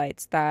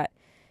deadlights, they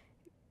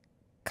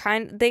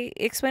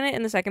explain it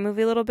in the second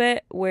movie a little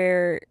bit,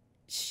 where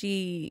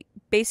she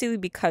basically,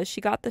 because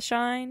she looked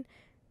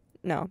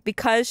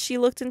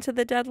into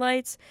the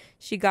deadlights,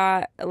 she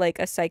got like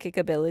a psychic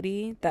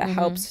ability that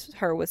helps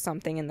her with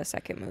something in the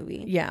second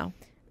movie. Yeah.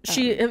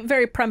 She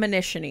very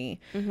premonition-y.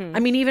 I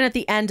mean, even at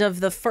the end of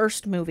the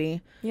first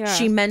movie,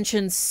 she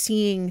mentions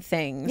seeing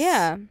things.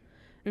 Yeah.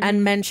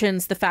 And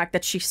mentions the fact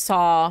that she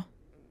saw...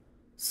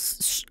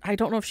 I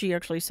don't know if she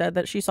actually said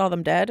that she saw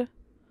them dead.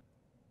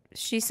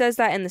 She says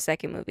that in the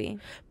second movie.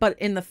 But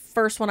in the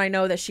first one, I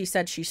know that she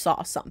said she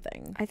saw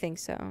something. I think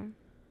so.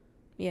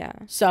 Yeah.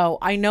 So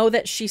I know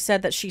that she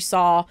said that she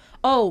saw...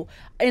 Oh,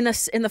 in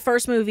the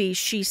first movie,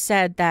 she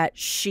said that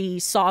she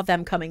saw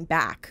them coming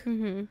back.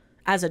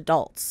 As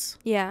adults.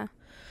 Yeah.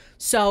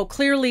 So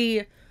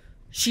clearly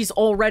she's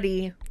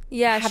already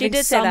she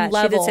did say that.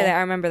 She did say that. I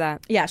remember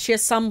that. Yeah, she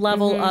has some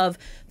level of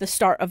the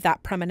start of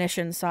that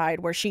premonition side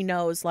where she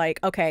knows,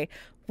 like, okay,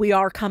 we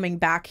are coming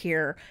back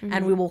here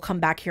and we will come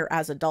back here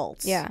as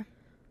adults. Yeah.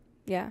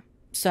 Yeah.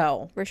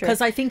 So, For sure. because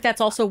I think that's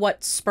also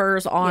what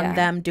spurs on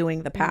them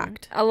doing the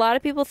pact. A lot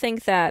of people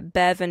think that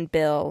Bev and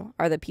Bill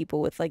are the people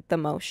with like the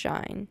most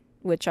shine,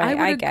 which I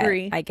would get.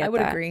 agree. I get I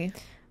would that. agree.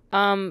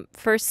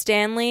 For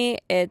Stanley,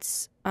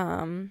 it's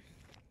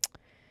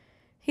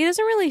he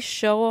doesn't really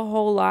show a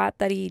whole lot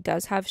that he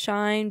does have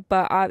shine,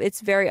 but it's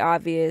very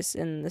obvious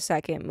in the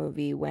second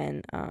movie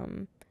when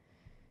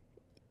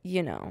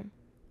you know,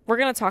 we're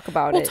gonna talk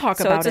about it. We'll talk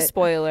about it. So it's a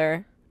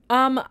spoiler.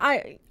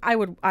 I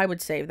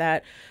would save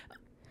that.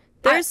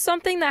 There's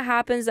something that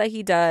happens that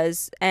he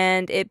does,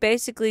 and it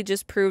basically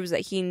just proves that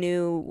he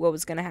knew what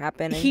was going to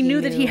happen. And he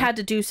knew that he had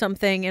to do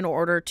something in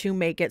order to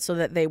make it so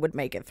that they would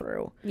make it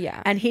through.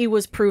 Yeah. And he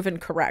was proven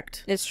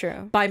correct. It's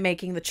true. By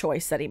making the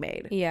choice that he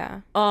made.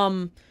 Yeah.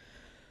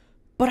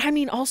 But I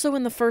mean, also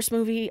in the first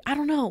movie, I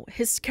don't know,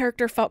 his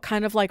character felt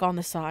kind of like on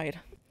the side.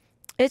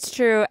 It's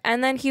true.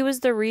 And then he was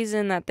the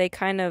reason that they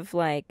kind of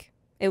like,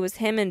 it was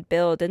him and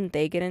Bill. Didn't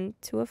they get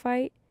into a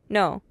fight?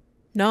 No.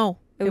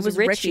 It was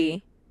Richie.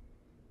 It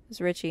was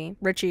Richie.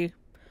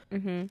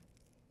 Mm-hmm.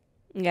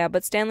 Yeah,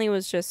 but Stanley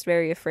was just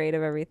very afraid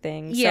of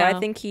everything. Yeah. So I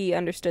think he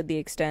understood the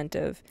extent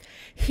of...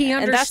 He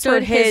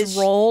understood his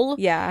role.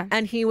 Yeah.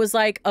 And he was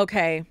like,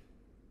 okay.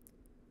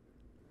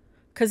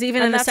 Because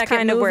even in the second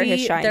kind of movie, where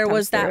his shine there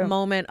was that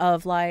moment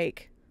of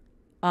like...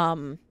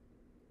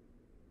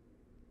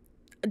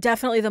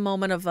 definitely the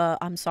moment of,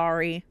 I'm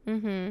sorry.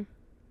 Mm-hmm.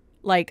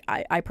 Like,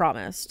 I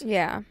promised.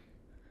 Yeah.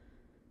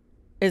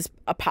 Is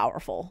a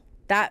powerful...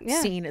 That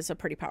scene is a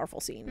pretty powerful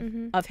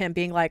scene of him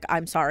being like,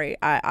 I'm sorry,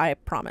 I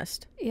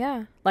promised.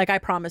 Yeah. Like, I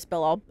promised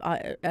Bill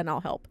I'll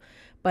help.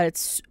 But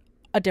it's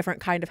a different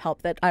kind of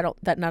help that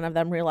none of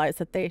them realized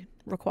that they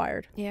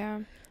required. Yeah.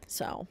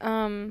 So.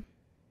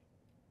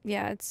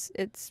 Yeah, it's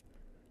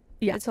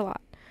a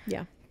lot.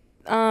 Yeah.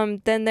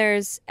 Then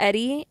there's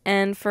Eddie,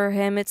 and for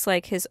him it's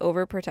like his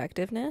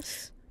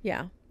overprotectiveness.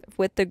 Yeah.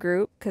 With the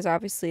group, because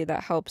obviously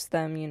that helps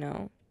them, you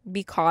know,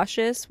 be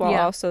cautious while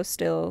also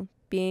still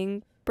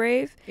being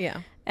brave.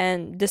 Yeah.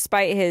 And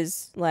despite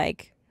his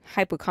like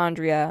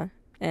hypochondria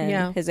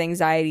and his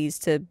anxieties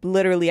to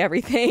literally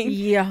everything,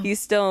 he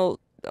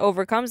still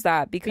overcomes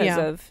that because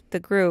of the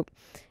group.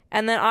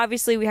 And then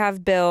obviously we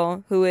have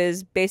Bill, who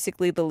is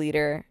basically the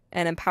leader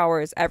and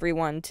empowers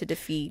everyone to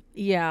defeat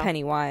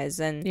Pennywise,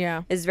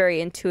 and is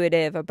very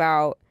intuitive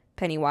about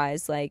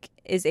Pennywise, like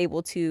is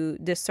able to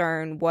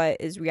discern what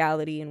is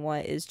reality and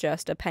what is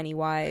just a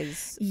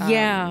Pennywise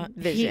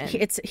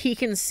vision. He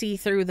can see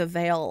through the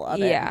veil of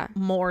it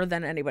more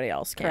than anybody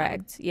else can.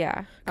 Correct.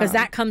 Yeah. Because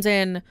that comes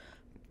in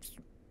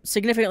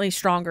significantly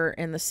stronger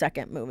in the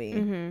second movie.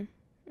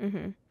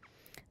 Mm-hmm.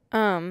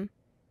 Mm-hmm.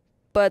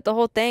 But the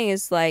whole thing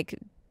is like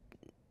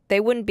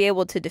they wouldn't be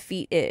able to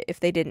defeat it if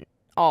they didn't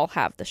all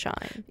have the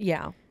shine.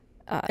 Yeah.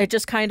 It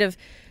just kind of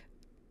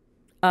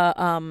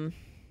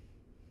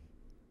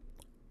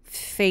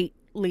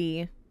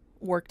fately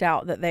worked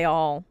out that they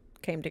all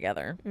came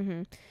together.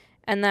 Mm-hmm.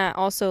 And that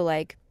also,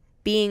 like,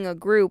 being a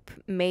group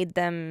made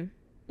them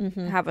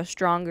have a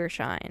stronger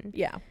shine.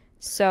 Yeah.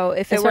 So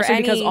if it were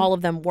because all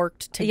of them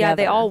worked together. Yeah,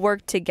 they all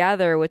worked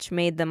together, which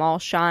made them all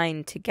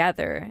shine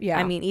together. Yeah.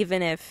 I mean,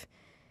 even if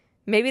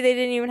maybe they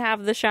didn't even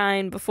have the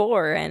shine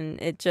before, and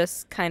it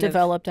just kind of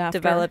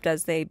developed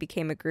as they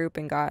became a group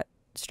and got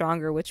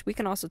stronger, which we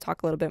can also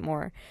talk a little bit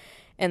more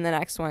in the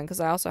next one, because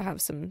I also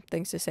have some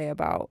things to say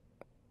about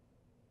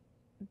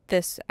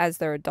this as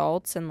they're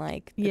adults and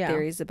like the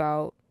theories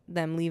about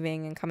them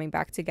leaving and coming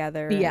back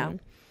together and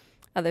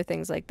other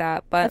things like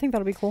that. But I think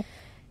that'll be cool.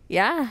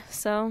 Yeah,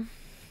 so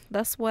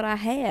that's what I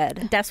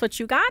had. That's what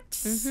you got?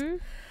 Mm-hmm.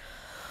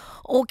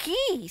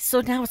 Okay,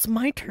 so now it's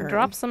my turn.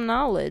 Drop some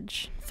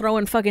knowledge.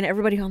 Throwing fucking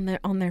everybody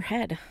on their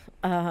head.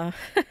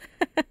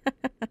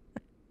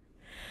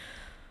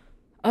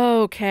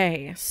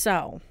 Okay,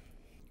 so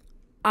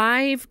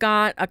I've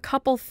got a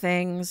couple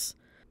things.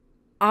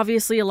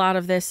 Obviously, a lot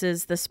of this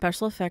is the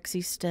special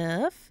effectsy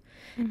stuff.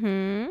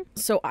 Mm-hmm.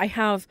 So I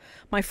have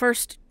my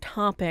first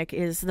topic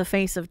is the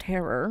face of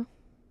terror.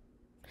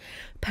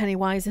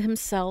 Pennywise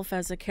himself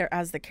as the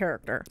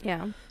character.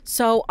 Yeah.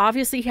 So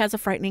obviously he has a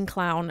frightening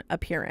clown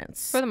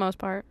appearance. For the most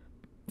part.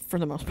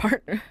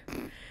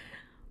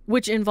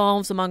 Which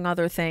involves, among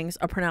other things,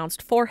 a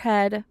pronounced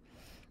forehead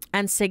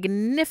and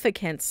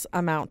significant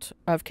amount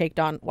of caked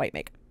on white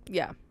makeup.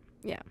 Yeah.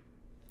 Yeah.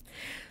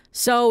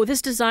 So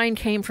this design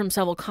came from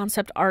several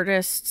concept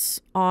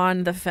artists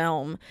on the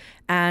film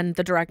and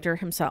the director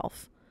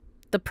himself.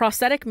 The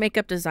prosthetic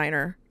makeup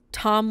designer,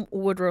 Tom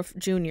Woodruff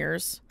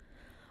Jr.'s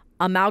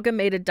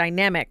Amalgamated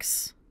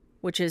Dynamics,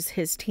 which is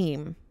his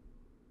team,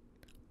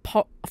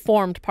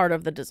 formed part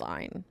of the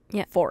design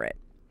for it.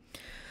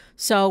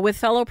 So with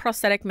fellow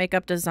prosthetic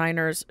makeup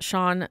designers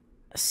Sean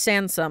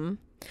Sansom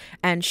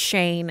and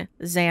Shane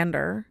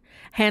Zander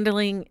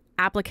handling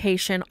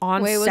application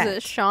on set. Wait, was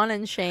it Sean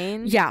and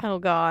Shane? Yeah. Oh,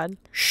 God.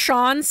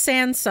 Sean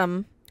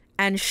Sansom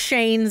and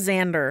Shane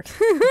Zander.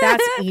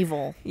 That's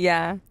evil.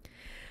 Yeah.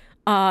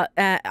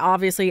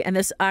 Obviously, and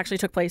this actually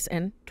took place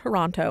in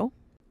Toronto,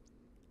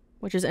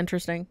 which is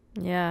interesting.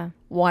 Yeah.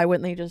 Why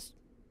wouldn't they just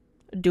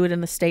do it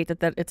in the state that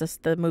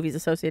the movie's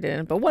associated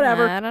in, but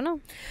whatever. I don't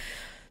know.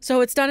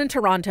 So it's done in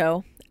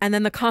Toronto, and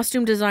then the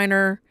costume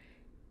designer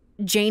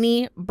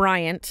Janie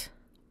Bryant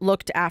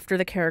looked after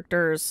the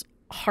character's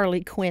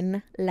Harley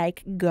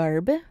Quinn-like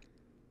garb.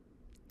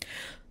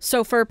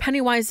 So for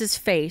Pennywise's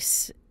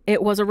face,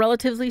 it was a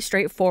relatively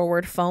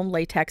straightforward foam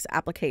latex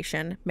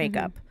application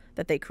makeup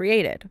that they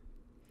created.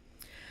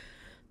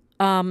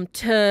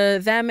 To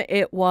them,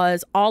 it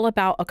was all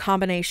about a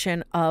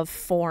combination of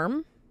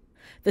form,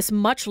 this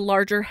much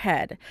larger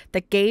head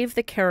that gave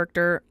the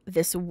character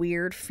this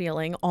weird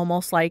feeling,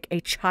 almost like a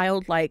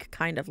childlike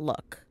kind of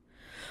look.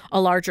 A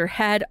larger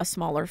head, a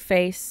smaller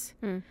face,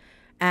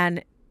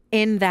 and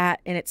in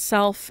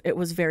itself, it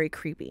was very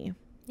creepy.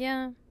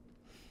 Yeah.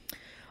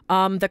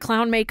 The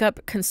clown makeup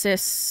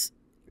consisted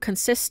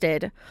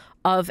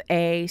of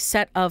a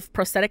set of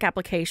prosthetic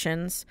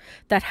applications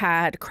that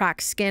had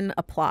cracked skin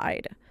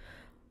applied.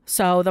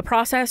 So the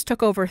process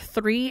took over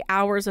 3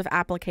 hours of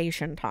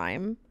application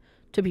time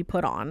to be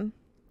put on,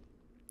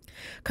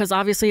 because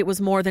obviously it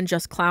was more than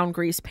just clown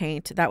grease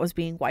paint that was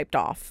being wiped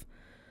off.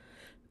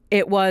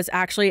 It was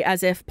actually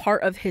as if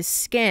part of his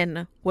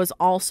skin was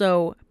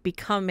also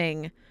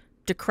becoming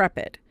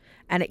decrepit,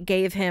 and it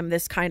gave him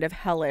this kind of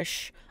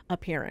hellish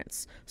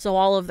appearance. So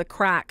all of the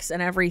cracks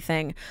and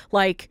everything,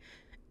 like,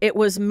 it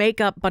was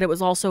makeup, but it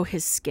was also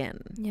his skin.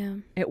 Yeah.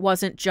 It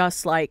wasn't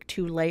just like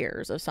 2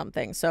 layers of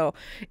something. So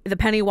the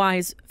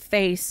Pennywise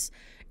face,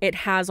 it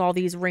has all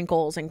these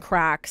wrinkles and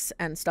cracks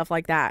and stuff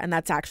like that, and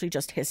that's actually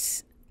just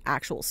his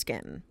actual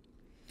skin.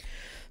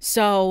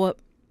 So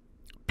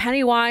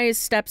Pennywise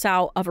steps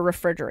out of a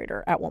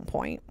refrigerator at one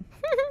point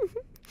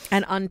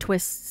and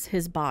untwists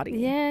his body.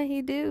 Yeah,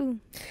 he do.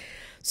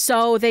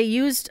 So they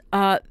used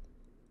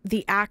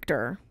the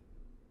actor,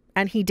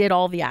 and he did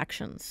all the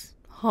actions.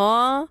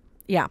 Huh?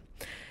 Yeah.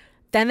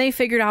 Then they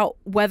figured out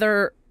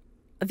where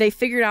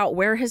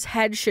his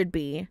head should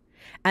be,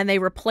 and they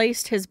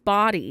replaced his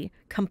body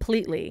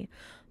completely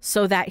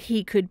so that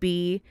he could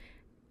be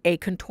a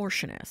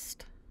contortionist.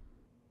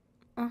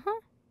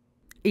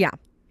 Yeah.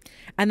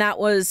 And that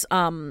was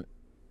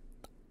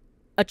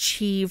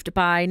achieved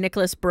by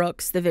Nicholas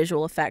Brooks, the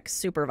visual effects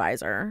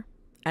supervisor,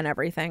 and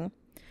everything.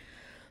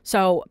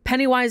 So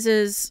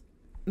Pennywise's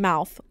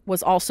mouth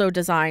was also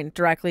designed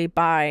directly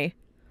by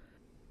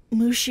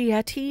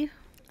Muschietti.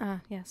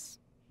 Yes.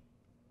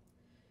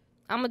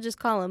 I'm gonna just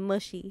call him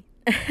Mushy.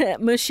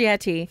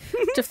 Muschietti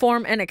to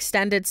form an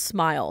extended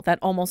smile that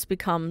almost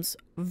becomes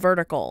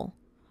vertical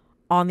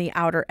on the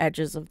outer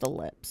edges of the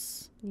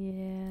lips.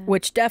 Yeah.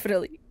 Which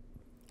definitely...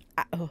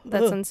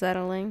 That's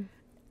unsettling.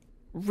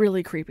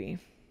 Really creepy.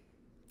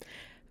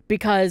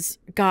 Because,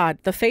 God,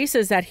 the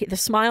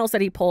smiles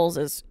that he pulls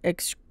is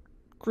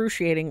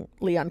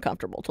excruciatingly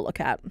uncomfortable to look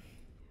at.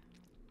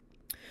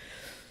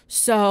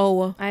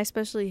 So... I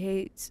especially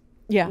hate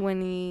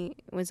when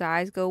his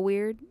eyes go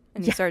weird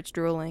and he starts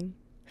drooling.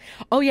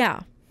 Oh,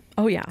 yeah.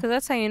 Oh, yeah. Because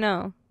that's how you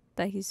know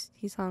that he's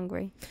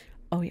hungry.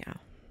 Oh, yeah.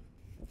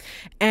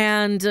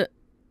 And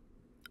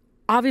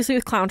obviously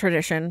with clown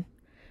tradition,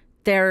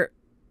 their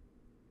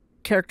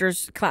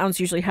clowns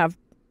usually have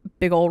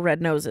big old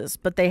red noses,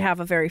 but they have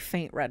a very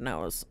faint red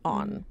nose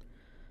on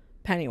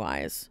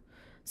Pennywise.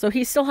 So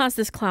he still has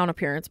this clown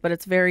appearance, but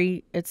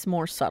it's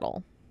more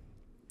subtle.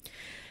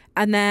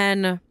 And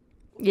then...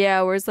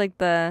 Yeah, whereas like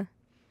the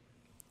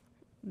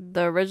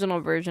original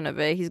version of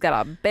it, he's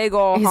got a big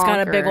old He's honker.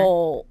 got a big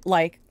old,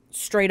 like,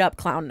 straight up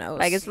clown nose.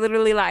 Like, it's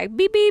literally like,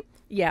 beep, beep.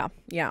 Yeah,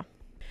 yeah.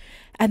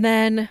 And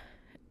then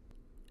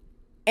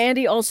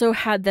Andy also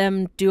had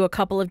them do a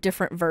couple of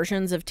different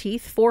versions of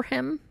teeth for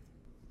him,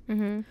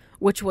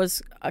 which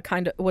was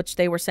which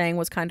they were saying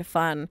was kind of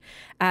fun,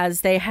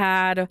 as they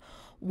had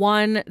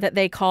one that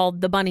they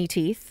called the bunny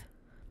teeth,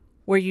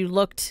 where you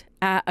look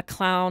at a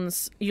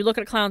clown's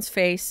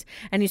face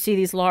and you see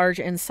these large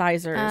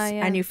incisors,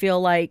 and you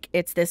feel like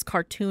it's this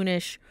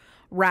cartoonish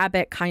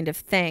rabbit kind of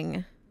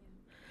thing.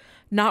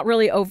 Not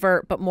really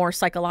overt, but more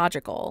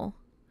psychological.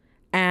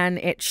 And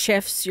it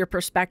shifts your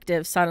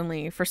perspective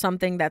suddenly for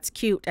something that's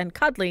cute and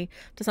cuddly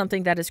to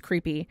something that is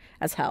creepy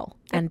as hell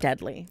and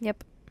deadly.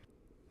 Yep.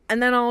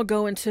 And then I'll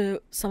go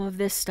into some of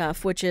this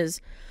stuff, which is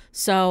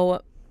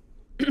so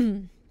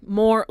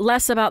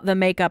less about the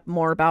makeup,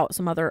 more about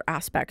some other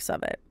aspects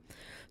of it.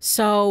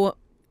 So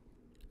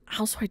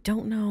also, I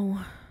don't know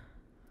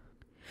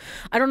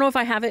if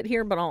I have it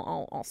here, but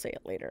I'll say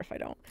it later if I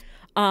don't.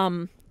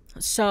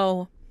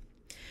 So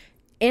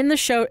in a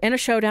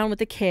showdown with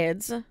the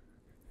kids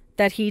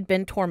that he'd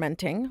been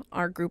tormenting,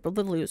 our group of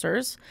the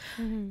losers,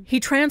 he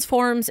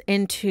transforms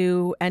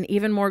into an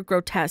even more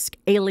grotesque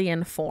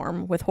alien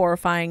form with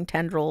horrifying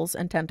tendrils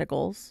and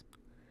tentacles.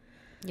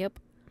 Yep.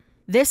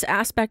 This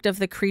aspect of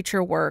the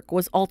creature work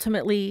was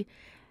ultimately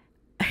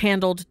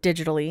handled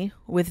digitally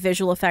with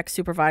visual effects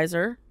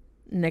supervisor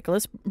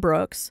Nicholas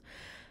Brooks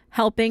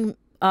helping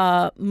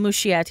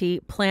Muschietti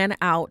plan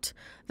out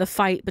the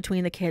fight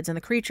between the kids and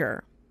the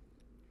creature.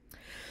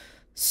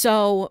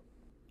 So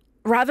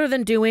rather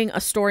than doing a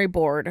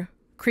storyboard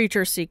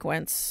creature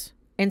sequence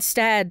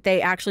Instead,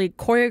 they actually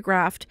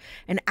choreographed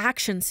an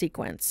action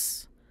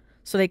sequence.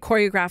 So they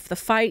choreographed the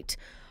fight,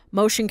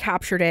 motion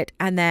captured it,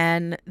 and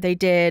then they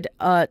did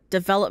a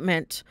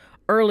development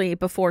early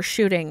before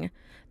shooting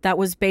that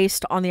was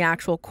based on the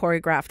actual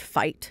choreographed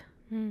fight.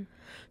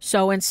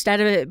 So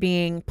instead of it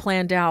being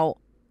planned out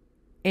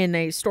in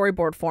a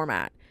storyboard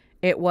format,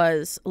 it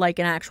was like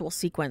an actual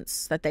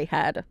sequence that they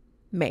had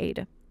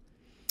made.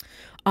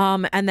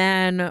 And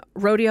then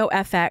Rodeo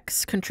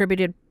FX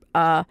contributed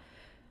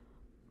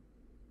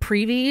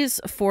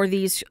previews for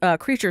these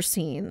creature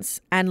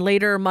scenes, and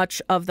later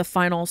much of the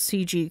final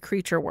CG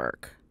creature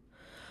work.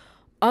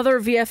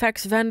 Other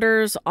VFX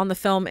vendors on the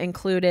film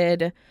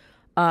included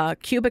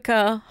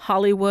Cubica,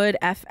 Hollywood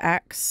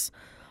FX,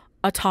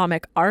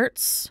 Atomic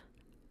Arts,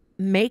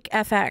 Make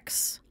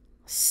FX,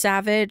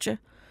 Savage,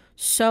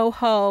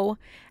 Soho,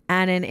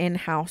 and an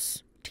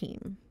in-house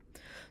team.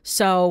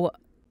 So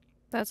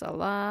that's a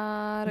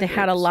lot. They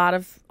had a lot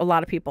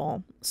of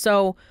people.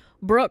 So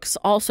Brooks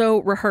also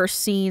rehearsed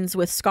scenes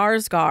with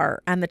Skarsgård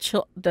and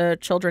the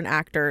children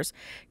actors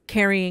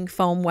carrying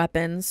foam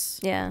weapons.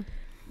 Yeah.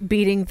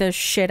 Beating the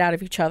shit out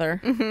of each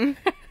other.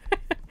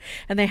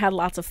 And they had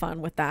lots of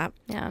fun with that.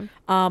 Yeah.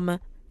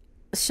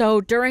 So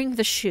during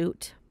the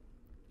shoot,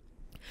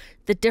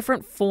 the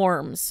different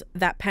forms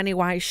that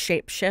Pennywise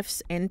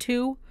shapeshifts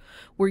into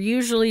were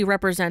usually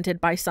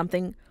represented by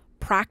something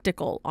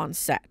practical on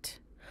set.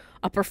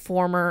 A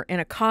performer in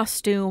a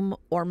costume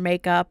or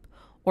makeup,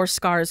 or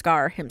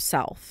Skarsgård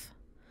himself.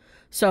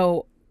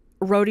 So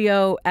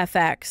Rodeo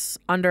FX,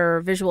 under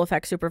visual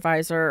effects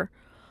supervisor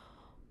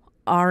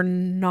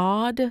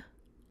Arnaud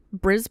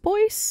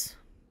Brisbois,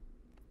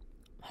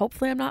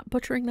 hopefully I'm not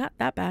butchering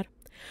that bad,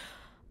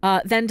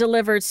 then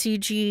delivered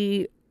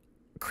CG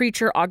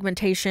creature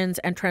augmentations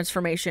and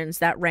transformations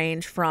that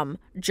range from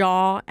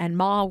jaw and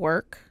maw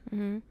work,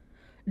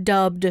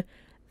 dubbed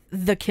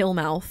the kill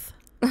mouth,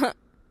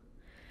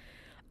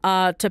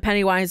 to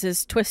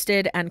Pennywise's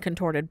twisted and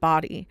contorted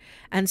body,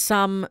 and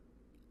some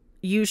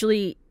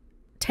usually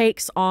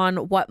takes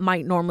on what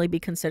might normally be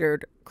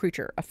considered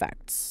creature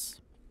effects.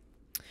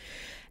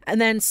 And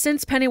then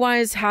since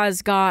Pennywise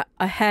has got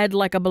a head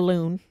like a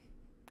balloon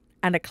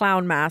and a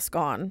clown mask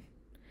on,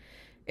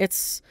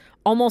 it's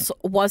almost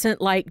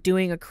wasn't like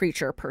doing a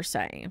creature per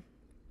se,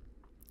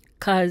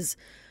 because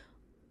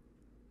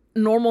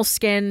normal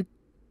skin,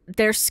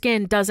 their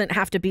skin doesn't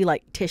have to be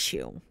like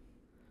tissue.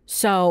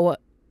 So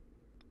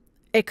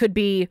it could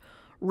be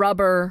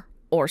rubber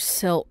or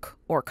silk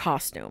or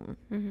costume.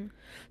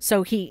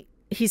 So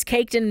he's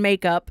caked in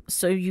makeup,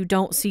 so you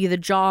don't see the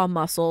jaw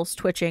muscles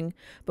twitching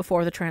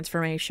before the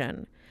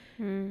transformation.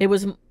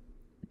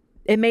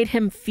 It made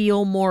him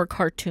feel more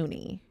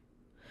cartoony.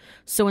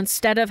 So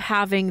instead of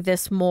having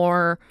this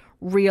more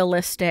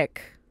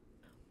realistic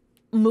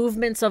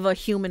movements of a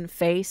human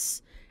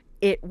face,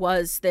 it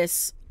was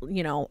this,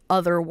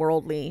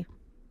 otherworldly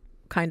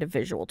kind of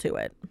visual to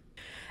it.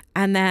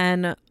 And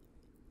then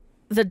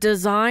the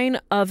design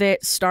of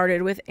it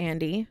started with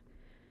Andy,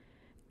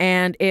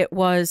 and it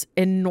was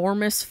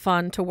enormous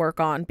fun to work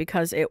on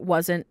because it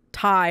wasn't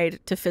tied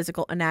to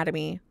physical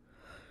anatomy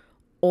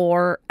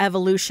or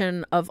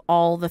evolution of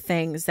all the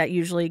things that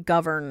usually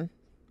govern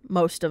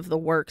most of the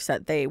works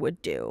that they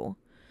would do.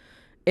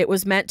 It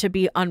was meant to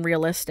be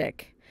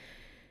unrealistic.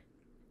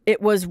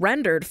 It was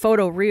rendered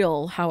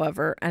photoreal,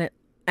 however, and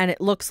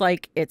it looks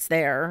like it's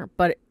there,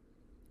 but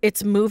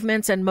its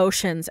movements and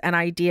motions and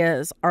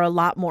ideas are a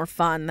lot more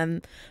fun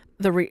than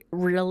the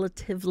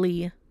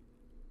relatively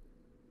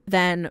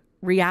than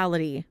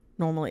reality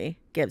normally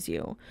gives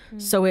you.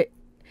 So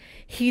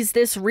he's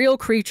this real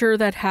creature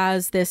that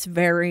has this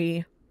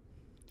very,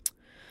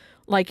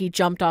 like he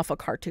jumped off a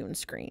cartoon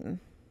screen.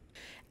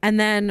 And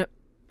then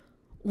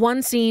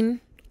one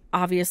scene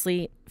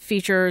obviously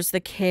features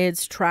the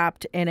kids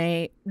trapped in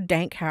a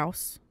dank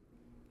house.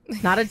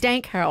 Not a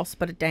dank house,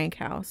 but a dank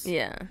house.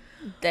 Yeah.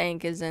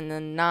 Dank is in the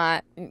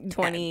not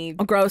 2015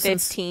 gross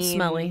and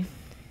smelly.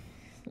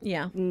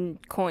 Yeah. New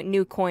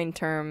coin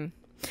term.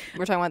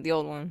 We're talking about the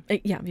old one.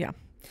 Yeah.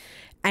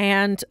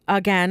 And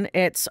again,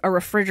 it's a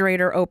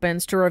refrigerator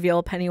opens to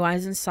reveal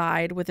Pennywise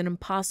inside with an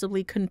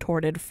impossibly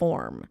contorted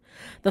form.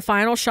 The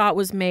final shot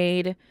was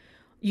made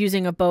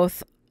using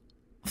both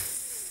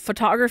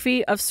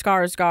photography of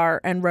Skarsgård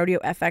and Rodeo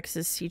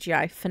FX's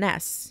CGI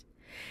finesse.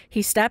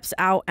 He steps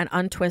out and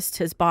untwists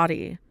his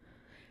body.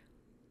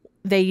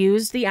 They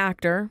used the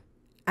actor,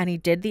 and he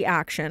did the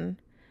action,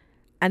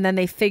 and then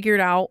they figured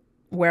out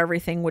where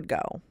everything would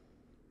go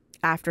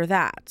after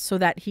that so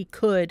that he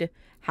could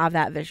have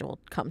that visual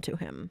come to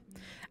him,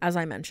 as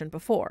I mentioned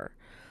before.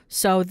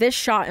 So this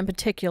shot in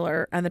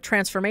particular and the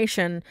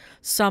transformation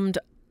summed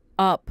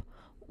up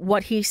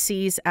what he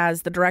sees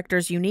as the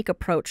director's unique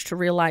approach to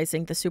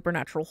realizing the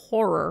supernatural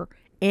horror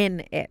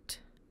in it.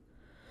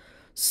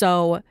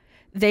 So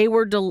they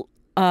were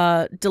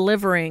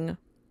delivering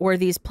were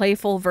these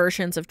playful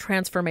versions of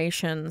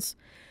transformations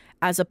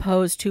as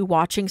opposed to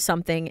watching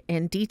something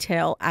in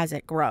detail as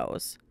it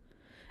grows.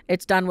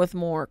 It's done with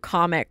more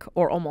comic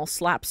or almost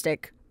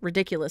slapstick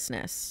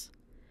ridiculousness.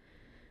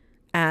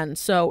 And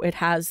so it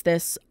has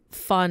this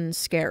fun,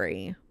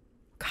 scary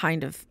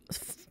kind of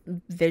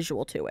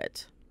visual to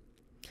it.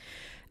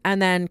 And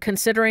then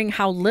considering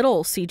how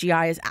little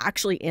CGI is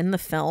actually in the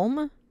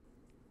film.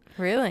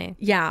 Really?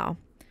 Yeah.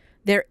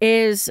 There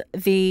is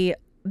the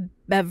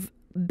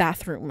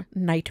bathroom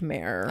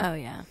nightmare. Oh,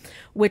 yeah.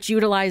 Which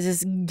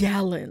utilizes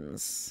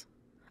gallons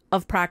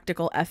of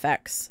practical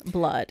FX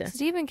blood.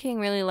 Stephen King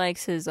really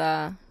likes his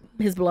blood.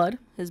 His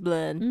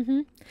blood.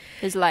 Mm-hmm.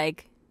 His,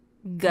 like,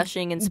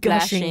 gushing and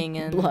splashing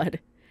and blood.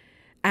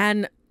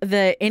 And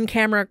the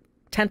in-camera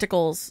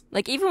tentacles.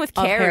 Like, even with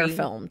of Carrie. Hair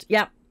filmed.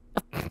 Yeah.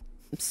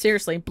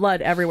 Seriously,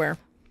 blood everywhere.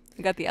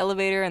 You got the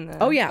elevator and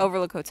the Oh,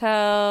 Overlook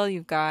Hotel.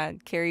 You've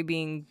got Carrie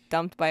being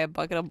dumped by a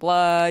bucket of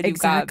blood.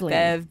 Exactly. You've got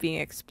Bev being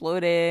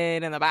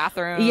exploded in the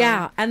bathroom.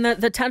 Yeah, and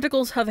the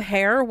tentacles of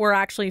hair were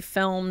actually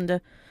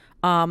filmed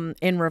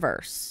in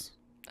reverse.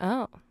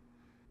 Oh.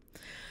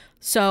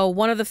 So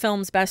one of the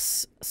film's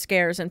best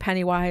scares in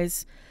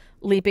Pennywise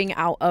leaping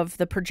out of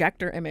the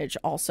projector image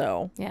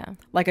also. Yeah.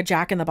 Like a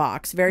Jack in the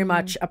Box. Very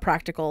much a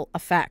practical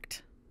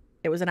effect.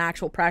 It was an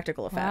actual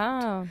practical effect.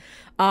 Wow.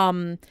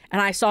 And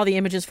I saw the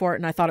images for it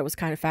and I thought it was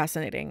kind of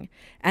fascinating.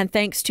 And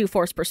thanks to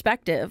forced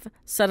perspective,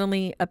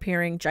 suddenly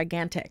appearing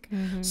gigantic.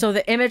 So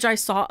the image I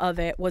saw of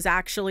it was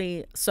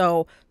actually,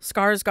 so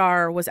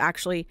Skarsgård was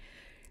actually,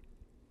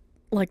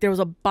 like there was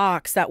a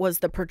box that was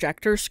the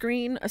projector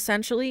screen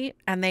essentially,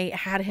 and they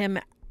had him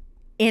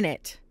in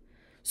it.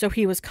 So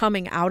he was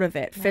coming out of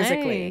it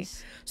physically.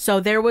 Nice. So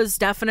there was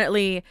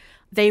definitely,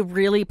 they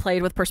really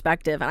played with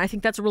perspective. And I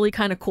think that's really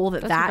kind of cool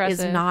that that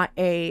is not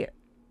a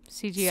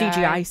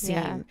CGI scene.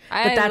 Yeah.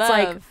 But that's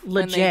like legit.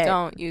 When they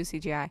don't use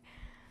CGI.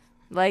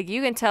 Like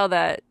you can tell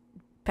that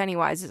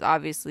Pennywise is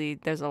obviously,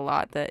 there's a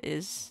lot that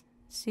is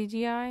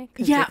CGI.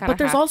 Yeah, but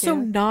there's also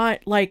not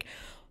like,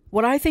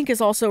 what I think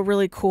is also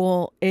really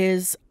cool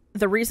is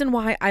the reason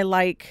why I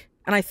like,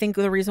 and I think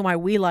the reason why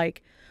we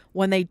like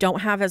when they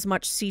don't have as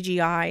much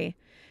CGI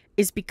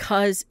is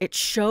because it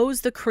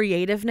shows the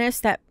creativeness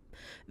that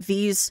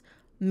these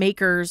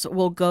makers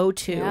will go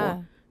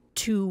to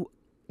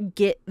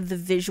get the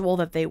visual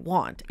that they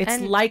want. It's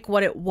like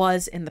what it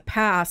was in the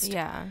past.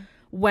 Yeah.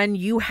 When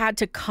you had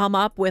to come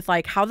up with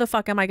like, how the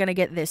fuck am I going to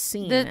get this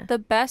scene? The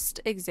best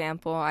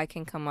example I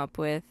can come up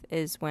with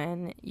is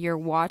when you're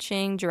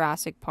watching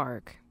Jurassic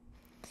Park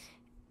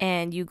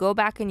and you go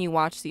back and you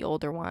watch the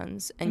older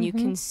ones and you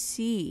can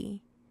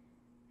see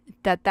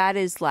that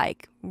is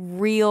like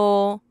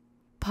real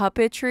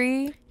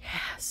puppetry.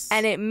 Yes.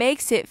 And it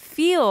makes it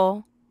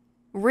feel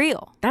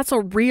real. That's a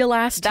real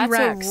ass T-Rex.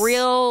 That's a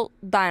real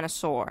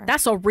dinosaur.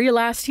 That's a real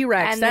ass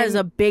T-Rex. That is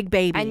a big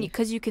baby. And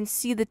because you can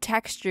see the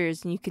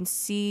textures and you can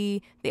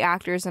see the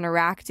actors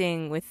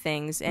interacting with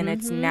things and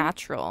it's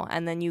natural.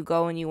 And then you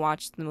go and you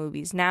watch the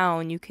movies now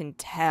and you can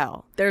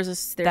tell that is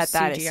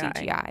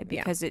CGI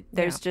because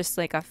there's just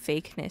like a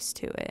fakeness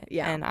to it.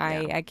 Yeah. And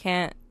I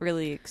can't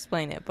really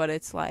explain it, but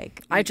it's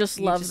like I just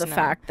love the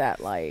fact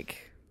that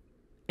like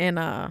in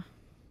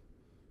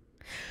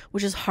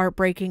which is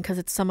heartbreaking because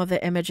it's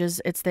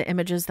the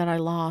images that I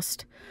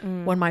lost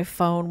when my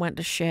phone went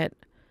to shit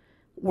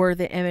were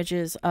the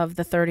images of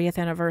the 30th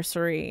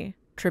anniversary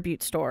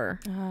tribute store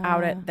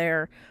out at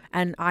there,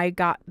 and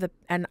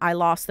I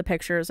lost the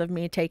pictures of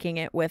me taking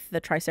it with the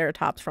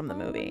Triceratops from the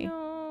movie.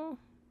 No.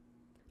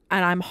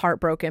 And I'm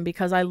heartbroken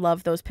because I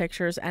love those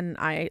pictures and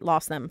I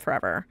lost them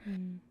forever.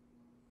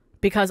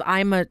 Because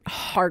I'm a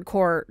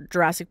hardcore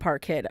Jurassic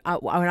Park kid.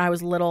 When I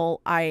was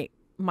little, my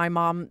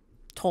mom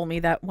told me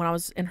that when I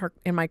was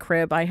in my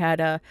crib, I had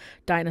a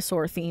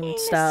dinosaur themed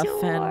stuff,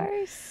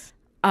 and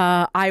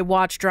I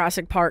watched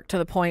Jurassic Park to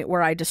the point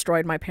where I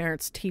destroyed my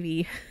parents'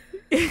 TV.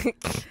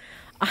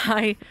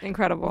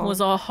 Incredible.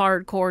 Was a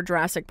hardcore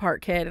Jurassic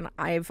Park kid, and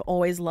I've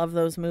always loved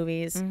those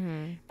movies.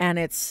 And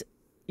it's,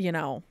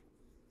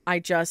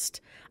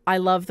 I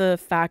love the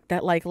fact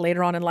that like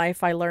later on in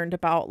life I learned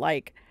about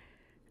like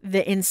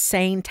the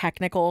insane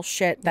technical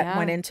shit that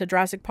went into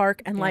Jurassic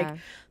Park, and like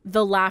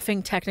the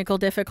laughing technical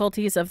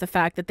difficulties of the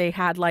fact that they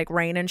had like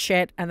rain and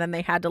shit, and then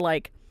they had to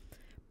like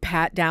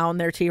pat down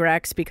their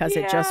T-Rex because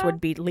it just would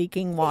be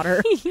leaking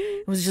water.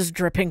 It was just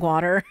dripping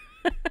water.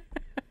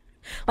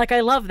 Like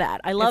I love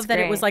that. I love that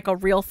it was like a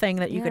real thing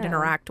that you could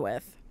interact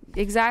with.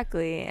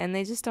 Exactly. And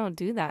they just don't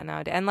do that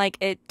nowadays. And like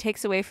it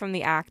takes away from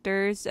the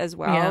actors as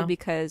well,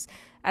 because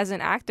as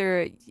an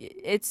actor,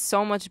 it's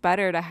so much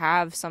better to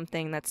have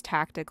something that's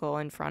tactical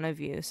in front of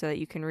you so that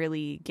you can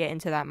really get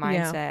into that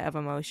mindset of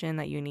emotion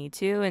that you need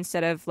to,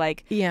 instead of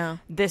like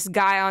this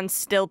guy on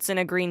stilts in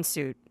a green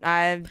suit.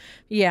 I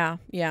don't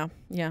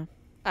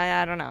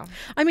know.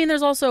 I mean,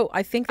 there's also,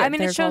 I think that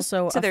it shows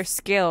also to their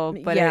skill,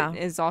 but it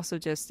is also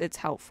just, it's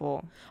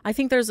helpful. I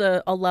think there's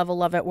a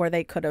level of it where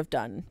they could have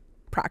done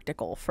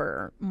practical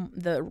for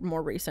the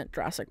more recent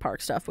Jurassic Park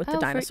stuff with the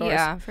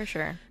dinosaurs. For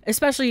sure.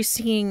 Especially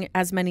seeing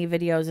as many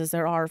videos as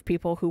there are of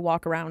people who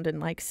walk around in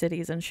like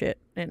cities and shit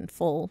in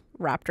full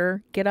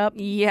raptor get up.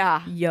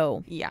 Yeah.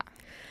 Yo. Yeah.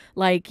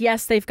 Like,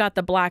 yes, they've got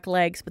the black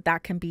legs, but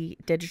that can be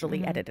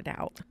digitally edited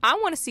out. I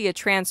want to see a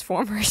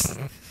Transformers.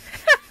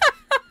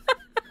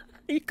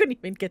 You couldn't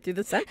even get through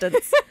the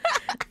sentence.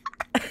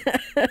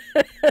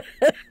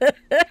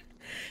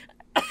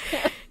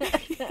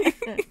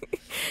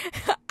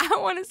 I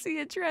want to see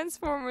a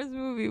Transformers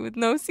movie with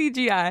no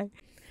CGI.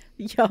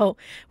 Yo,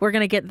 we're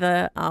going to get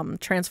the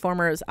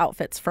Transformers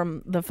outfits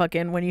from the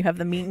fucking, when you have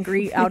the meet and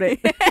greet out at...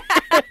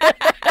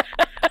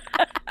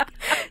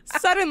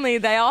 Suddenly,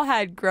 they all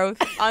had growth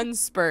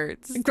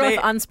unspurts.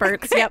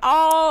 Yep.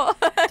 All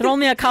they're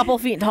only a couple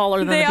feet taller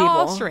than the people. They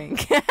all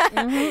shrink.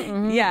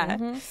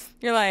 Yeah.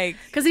 You're like...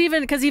 Because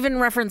even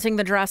referencing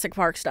the Jurassic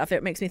Park stuff,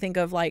 it makes me think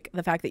of like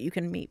the fact that you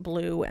can meet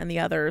Blue and the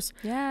others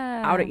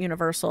out at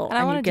Universal. And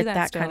I want to get do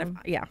that kind of...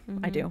 Yeah,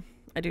 I do.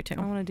 I do too.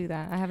 I want to do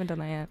that. I haven't done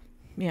that yet.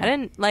 Yeah.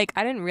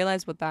 I didn't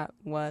realize what that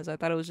was. I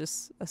thought it was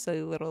just a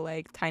silly little,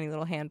 like, tiny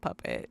little hand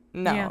puppet.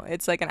 No,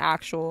 it's like an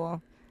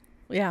actual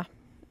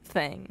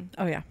thing.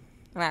 Oh, yeah.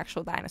 An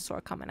actual dinosaur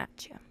coming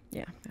at you.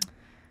 Yeah.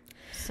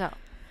 So.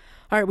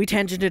 All right, we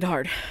tangented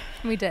hard.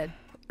 We did.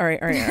 All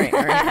right.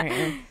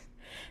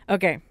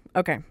 Okay.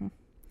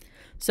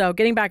 So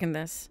getting back in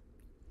this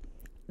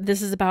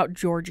is about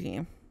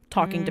Georgie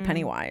talking to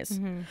Pennywise.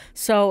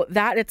 So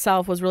that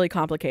itself was really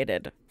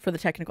complicated for the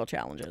technical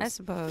challenges, I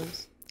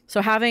suppose.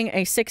 So having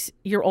a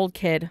 6-year-old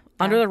kid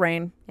under the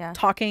rain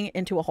talking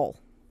into a hole.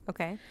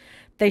 Okay.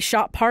 They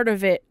shot part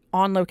of it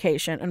on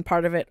location and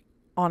part of it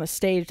on a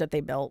stage that they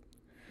built.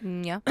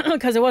 Yeah.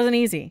 Because it wasn't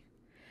easy.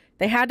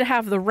 They had to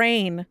have the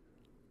rain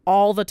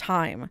all the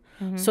time.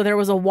 So there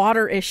was a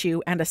water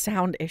issue and a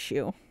sound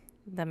issue.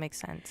 That makes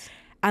sense.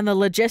 And the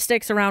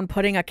logistics around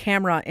putting a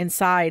camera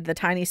inside the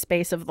tiny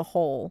space of the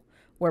hole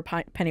where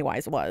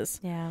Pennywise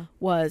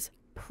was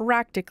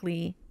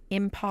practically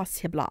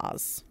impossible.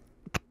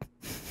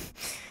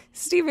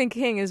 Stephen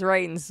King is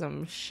writing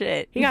some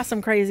shit. He got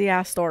some crazy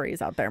ass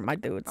stories out there, my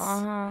dudes.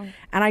 And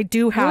I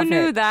do have Who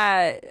knew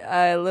that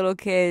a little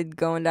kid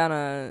going down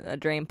a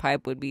drain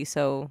pipe would be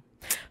so...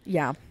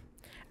 Yeah.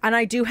 And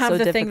I do have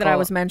the thing that I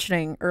was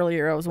mentioning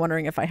earlier. I was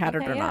wondering if I had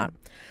it or not.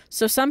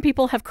 So some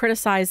people have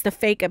criticized the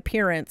fake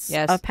appearance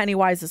of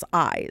Pennywise's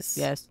eyes.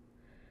 Yes.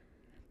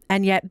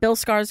 And yet Bill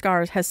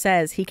Skarsgård has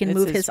says he can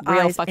move his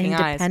eyes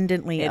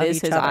independently of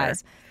each other.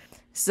 Eyes.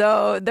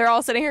 So they're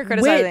all sitting here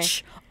criticizing.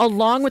 Which,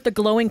 along with the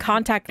glowing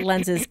contact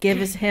lenses,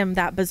 gives him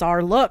that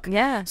bizarre look.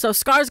 Yeah. So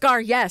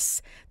Skarsgård,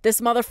 yes,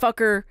 this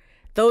motherfucker,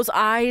 those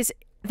eyes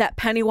that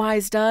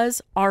Pennywise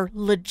does are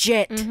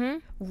legit.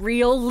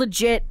 Real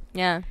legit.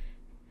 Yeah.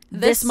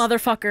 This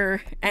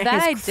motherfucker and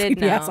that his I did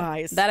know.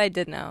 Eyes. That I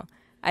did know.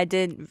 I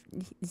did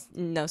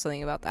know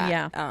something about that.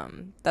 Yeah.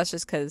 That's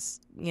just because,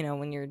 you know,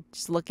 when you're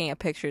just looking at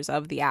pictures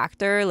of the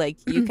actor, like,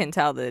 you can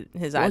tell that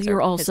his eyes are... Well,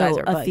 you're also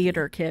a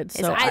theater kid,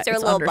 so his eyes are a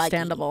little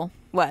understandable. Buggy.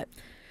 What?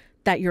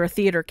 That you're a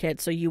theater kid,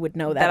 so you would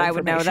know that. That I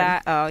would know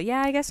that? Oh,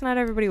 yeah, I guess not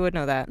everybody would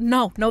know that.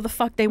 No, the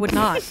fuck they would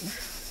not.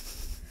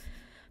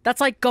 That's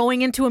like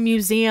going into a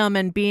museum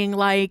and being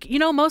like, you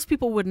know, most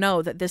people would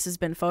know that this has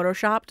been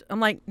photoshopped. I'm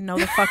like, no,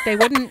 the fuck they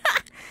wouldn't.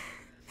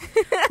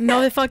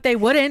 No, the fuck they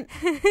wouldn't.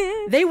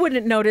 They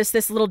wouldn't notice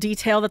this little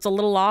detail that's a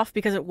little off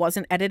because it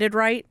wasn't edited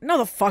right. No,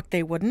 the fuck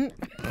they wouldn't.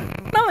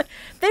 No,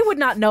 they would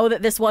not know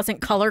that this wasn't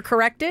color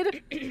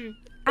corrected.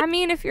 I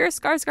mean, if you're a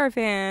Skarsgård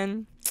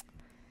fan,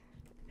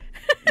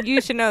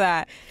 you should know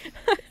that.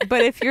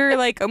 But if you're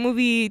like a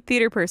movie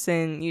theater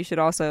person, you should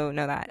also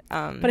know that.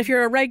 But if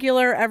you're a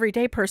regular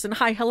everyday person,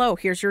 hi, hello,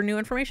 here's your new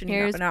information.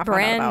 Here's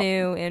brand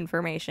new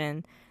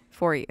information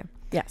for you.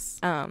 Yes.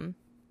 No,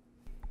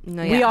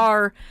 yeah. We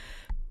are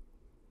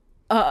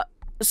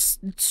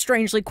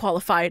strangely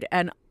qualified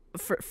and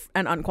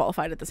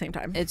unqualified at the same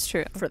time. It's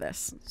true for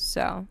this.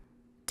 So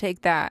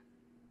take that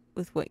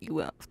with what you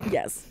will.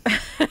 Yes.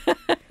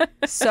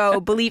 So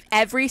believe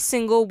every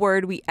single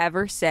word we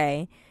ever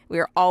say. We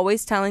are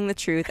always telling the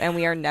truth, and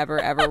we are never,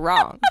 ever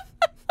wrong.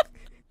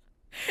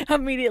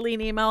 Immediately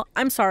an email.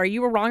 I'm sorry,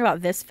 you were wrong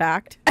about this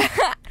fact.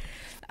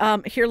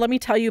 Here, let me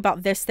tell you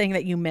about this thing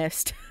that you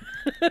missed.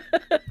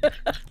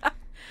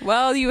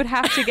 Well, you would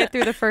have to get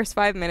through the first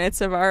 5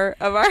 minutes of our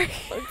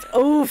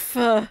oof.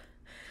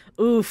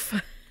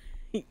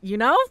 You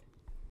know?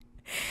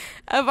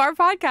 Of our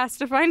podcast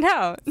to find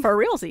out. For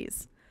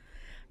realsies.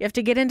 You have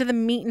to get into the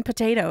meat and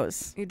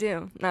potatoes. You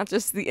do. Not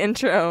just the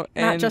intro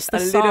and not just the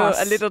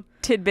sauce. A little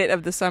tidbit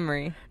of the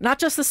summary. Not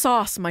just the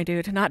sauce, my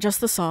dude. Not just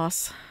the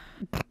sauce.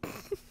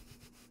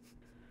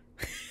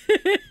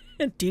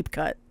 Deep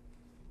cut.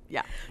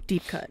 Yeah.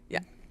 Deep cut.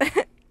 Yeah.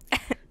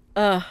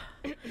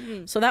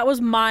 So that was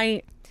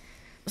my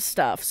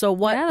stuff. So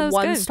what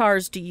one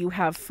stars do you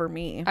have for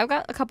me? I've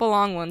got a couple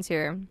long ones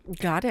here.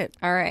 Got it.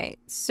 All right.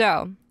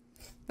 So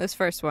this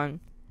first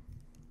one.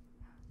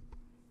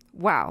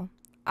 Wow.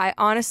 I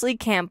honestly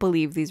can't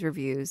believe these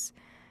reviews.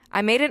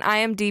 I made an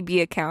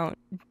IMDb account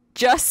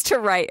just to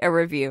write a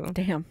review.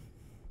 Damn.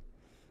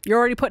 You're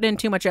already putting in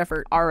too much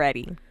effort.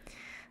 Already.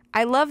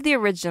 I love the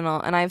original,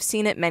 and I've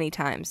seen it many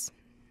times.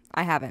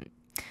 I haven't.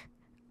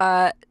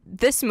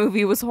 This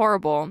movie was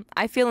horrible.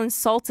 I feel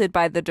insulted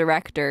by the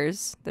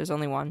directors. There's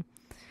only one.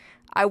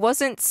 I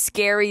wasn't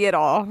scary at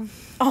all.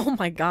 Oh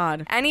my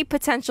God. Any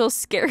potential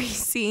scary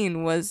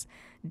scene was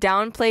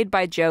downplayed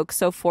by jokes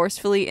so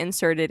forcefully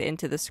inserted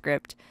into the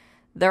script.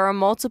 There are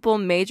multiple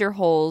major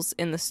holes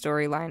in the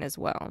storyline as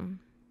well.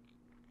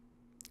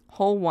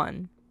 Hole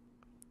 1.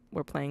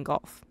 We're playing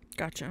golf.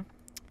 Gotcha.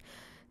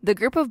 The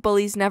group of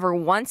bullies never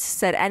once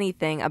said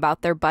anything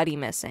about their buddy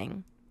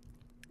missing.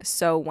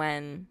 So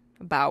when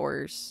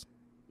Bauer's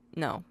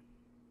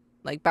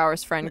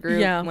friend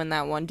group, when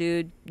that one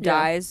dude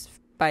dies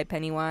by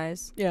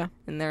Pennywise,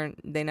 and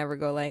they never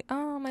go like,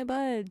 oh, my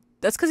bud.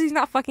 That's because he's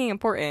not fucking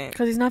important.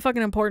 Because he's not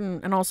fucking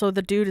important, and also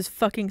the dude is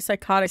fucking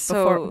psychotic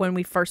when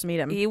we first meet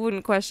him. He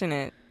wouldn't question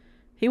it.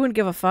 He wouldn't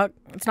give a fuck.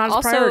 It's not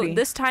his priority. Also,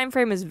 this time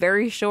frame is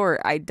very short.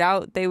 I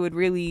doubt they would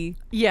really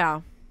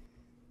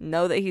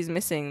know that he's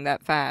missing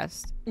that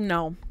fast.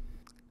 No.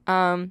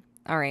 All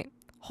right.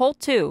 Hole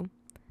 2.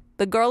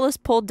 The girl is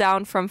pulled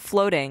down from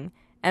floating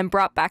and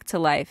brought back to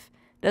life.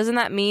 Doesn't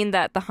that mean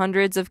that the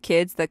hundreds of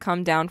kids that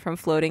come down from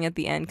floating at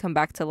the end come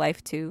back to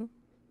life too?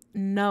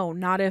 No,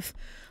 not if...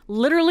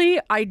 Literally,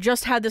 I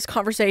just had this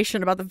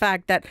conversation about the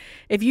fact that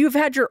if you've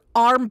had your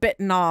arm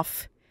bitten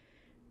off...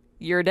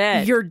 You're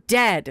dead. You're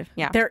dead.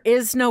 Yeah. There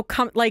is no...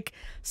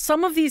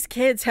 some of these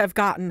kids have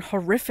gotten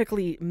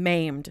horrifically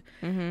maimed.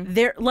 Mm-hmm.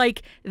 They're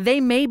like... They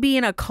may be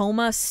in a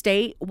coma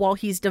state while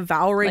he's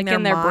devouring their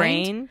their mind,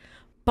 brain.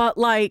 But,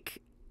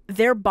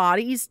 their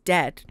body's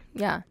dead.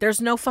 Yeah.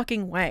 There's no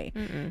fucking way.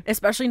 Mm-mm.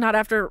 Especially not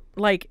after,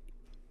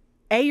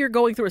 A, you're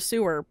going through a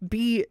sewer.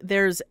 B,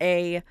 there's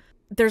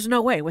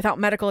no way. Without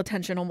medical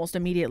attention almost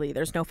immediately,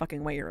 there's no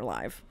fucking way you're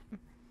alive.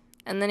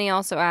 And then he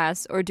also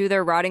asks, or do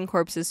their rotting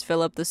corpses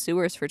fill up the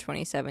sewers for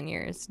 27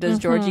 years? Does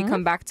Georgie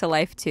come back to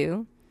life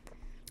too?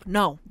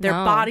 No. Their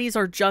bodies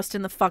are just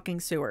in the fucking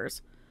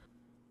sewers.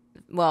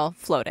 Well,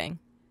 floating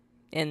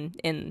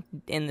in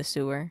the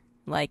sewer.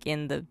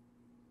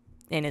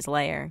 In his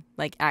lair.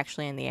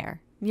 Actually in the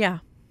air. Yeah.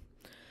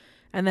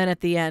 And then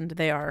at the end,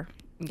 they are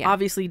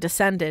obviously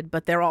descended,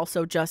 but they're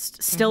also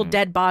just still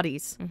dead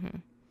bodies. Mm-hmm.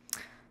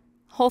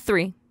 Hole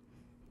 3.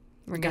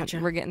 We're Gotcha.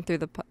 We're getting through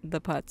the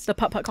putts. The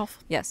putt golf?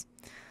 Yes.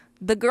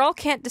 The girl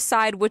can't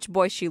decide which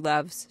boy she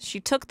loves. She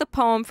took the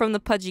poem from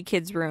the Pudgy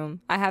Kid's room.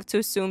 I have to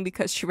assume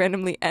because she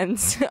randomly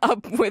ends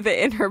up with it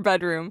in her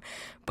bedroom.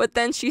 But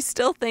then she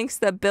still thinks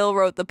that Bill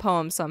wrote the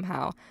poem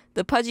somehow.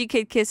 The Pudgy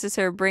Kid kisses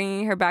her,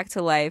 bringing her back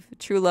to life.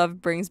 True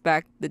love brings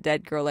back the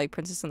dead girl like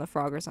Princess and the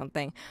Frog or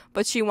something.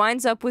 But she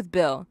winds up with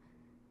Bill.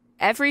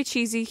 Every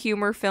cheesy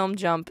humor film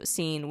jump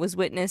scene was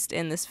witnessed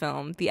in this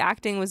film. The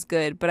acting was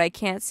good, but I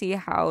can't see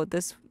how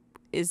this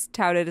is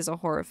touted as a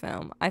horror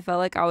film. I felt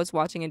like I was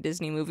watching a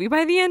Disney movie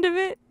by the end of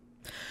it.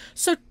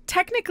 So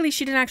technically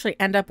she didn't actually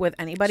end up with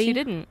anybody. She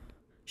didn't.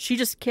 She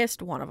just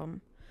kissed one of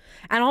them.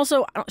 And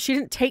also she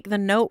didn't take the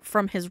note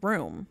from his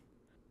room.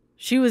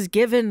 She was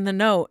given the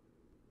note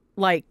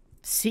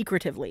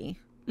secretively.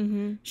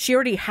 Mm-hmm. She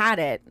already had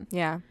it.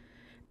 Yeah.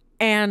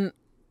 And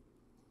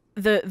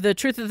the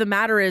truth of the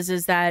matter is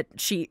that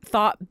she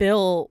thought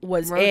Bill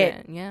was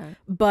it. Yeah.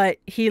 But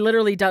he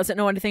literally doesn't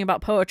know anything about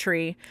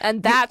poetry.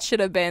 And that should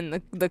have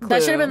been the clue.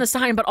 That should have been the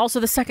sign, but also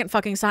the second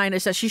fucking sign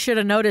is that she should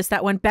have noticed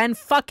that when Ben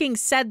fucking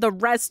said the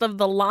rest of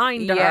the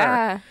line to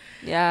her.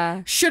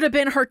 Yeah. Should have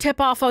been her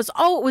tip-off was,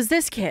 oh, it was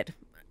this kid.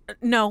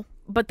 No,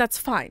 but that's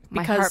fine.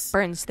 My heart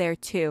burns there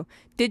too.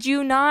 Did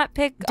you not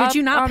pick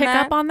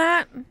up on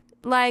that?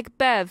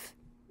 Bev,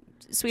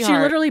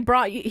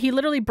 sweetheart. He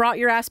literally brought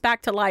your ass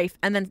back to life,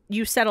 and then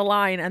you said a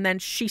line, and then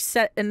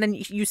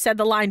you said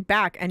the line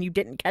back, and you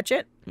didn't catch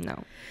it?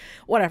 No.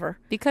 Whatever.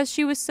 Because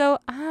she was so,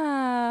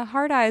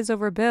 hard eyes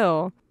over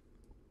Bill.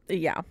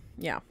 Yeah.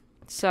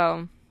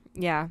 So,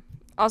 yeah.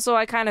 Also,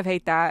 I kind of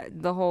hate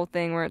that, the whole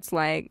thing where it's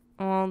like,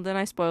 well, then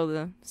I spoiled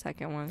the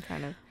second one,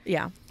 kind of.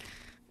 Yeah.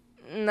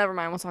 Never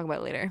mind, we'll talk about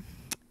it later.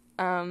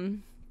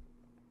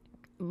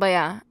 But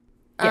yeah.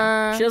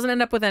 She doesn't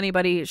end up with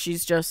anybody.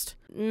 She's just...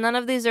 None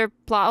of these are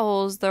plot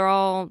holes. They're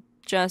all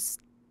just...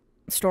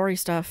 story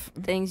stuff.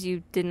 Things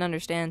you didn't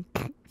understand.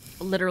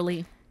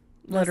 Literally.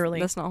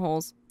 That's not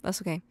holes.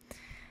 That's okay.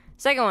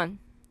 Second one.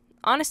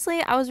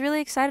 Honestly, I was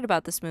really excited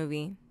about this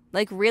movie.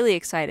 Really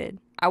excited.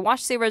 I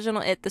watched the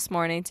original It this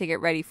morning to get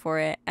ready for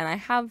it, and I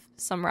have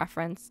some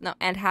reference. And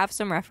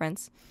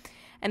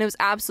it was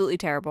absolutely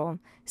terrible.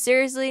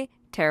 Seriously,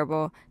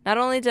 terrible. Not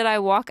only did I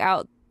walk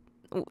out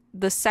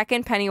the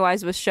second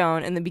Pennywise was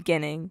shown in the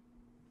beginning.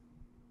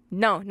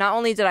 No, not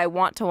only did I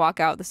want to walk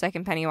out the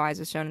second Pennywise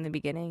was shown in the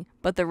beginning,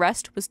 but the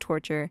rest was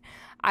torture.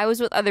 I was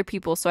with other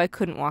people, so I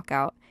couldn't walk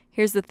out.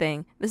 Here's the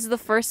thing. This is the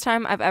first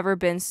time I've ever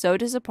been so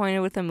disappointed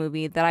with a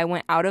movie that I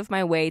went out of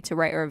my way to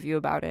write a review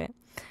about it.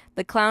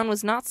 The clown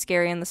was not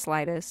scary in the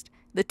slightest.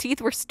 The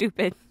teeth were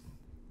stupid.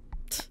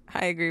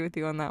 I agree with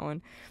you on that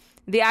one.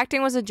 The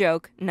acting was a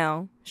joke.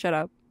 No, shut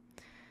up.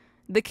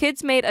 The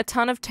kids made a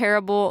ton of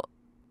terrible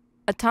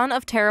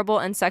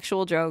and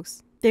sexual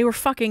jokes. They were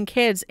fucking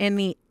kids in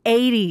the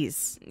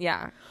 80s.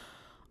 Yeah.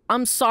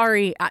 I'm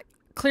sorry.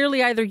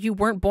 Clearly either you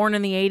weren't born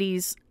in the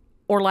 80s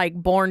or like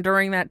born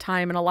during that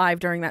time and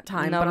alive during that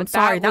time. No, but I'm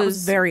sorry, that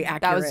was very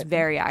accurate. That was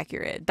very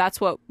accurate. That's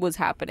what was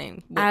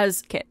happening with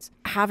as kids.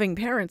 Having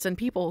parents and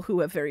people who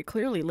have very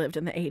clearly lived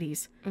in the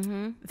 80s.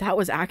 That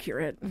was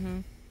accurate.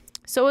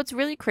 So it's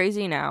really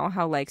crazy now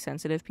how like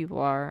sensitive people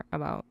are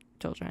about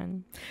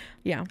children.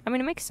 Yeah. I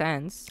mean, it makes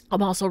sense.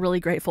 I'm also really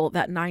grateful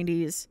that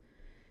 90s,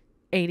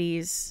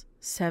 80s,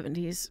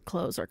 70s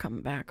clothes are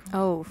coming back.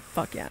 Oh,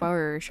 fuck yeah.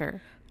 For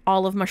sure.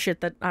 All of my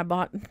shit that I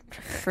bought.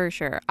 For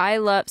sure. I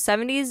love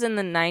 70s and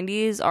the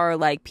 90s are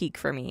like peak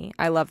for me.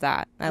 I love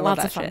that. I love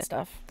that shit. Lots of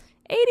fun stuff.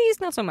 80s,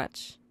 not so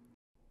much.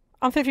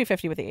 I'm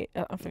 50-50 with the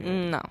 80s.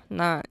 No,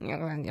 not.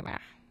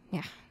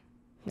 Yeah.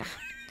 No.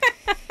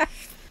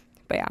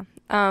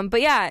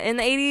 But yeah, in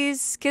the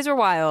 80s, kids were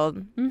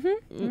wild.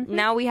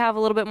 Now we have a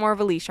little bit more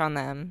of a leash on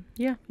them.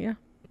 Yeah.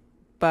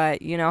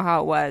 But you know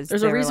how it was.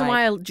 There's a reason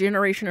why a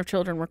generation of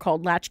children were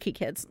called latchkey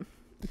kids.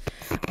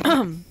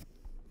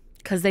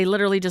 Because they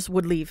literally just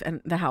would leave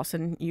the house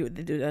and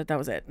that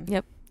was it.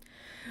 Yep.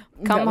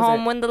 Come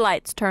home when the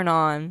lights turn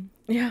on.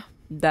 Yeah.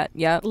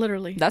 Yep.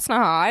 Literally. That's not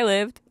how I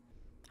lived.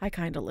 I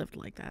kind of lived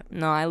like that.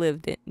 No, I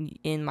lived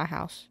in my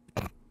house.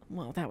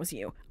 Well, that was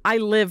you. I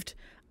lived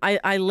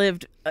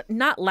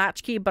not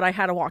latchkey, but I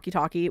had a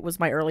walkie-talkie. It was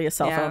my earliest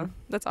cell phone.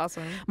 That's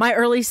awesome. My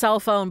early cell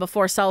phone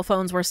before cell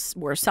phones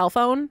were cell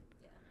phone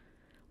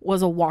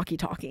was a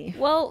walkie-talkie.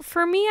 Well,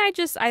 for me,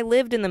 I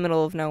lived in the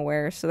middle of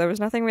nowhere, so there was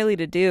nothing really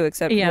to do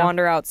except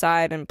wander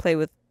outside and play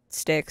with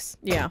sticks.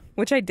 Yeah.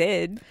 Which I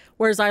did.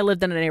 Whereas I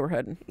lived in a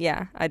neighborhood.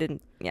 Yeah, I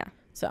didn't. Yeah.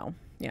 So,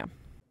 yeah.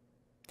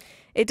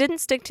 It didn't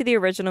stick to the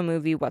original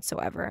movie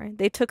whatsoever.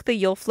 They took the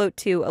You'll Float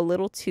 2 a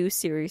little too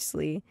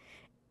seriously,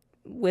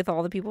 with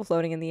all the people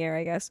floating in the air,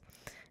 I guess.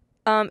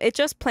 It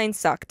just plain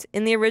sucked.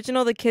 In the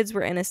original, the kids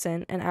were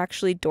innocent and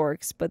actually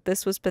dorks, but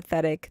this was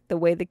pathetic, the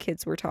way the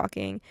kids were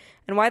talking.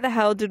 And why the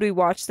hell did we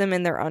watch them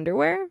in their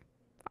underwear?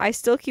 I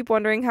still keep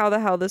wondering how the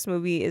hell this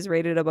movie is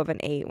rated above an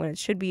 8 when it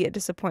should be a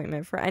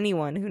disappointment for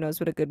anyone who knows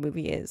what a good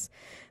movie is.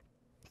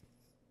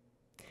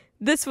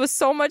 This was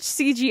so much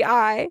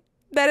CGI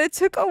that it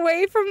took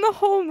away from the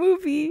whole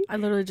movie. I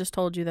literally just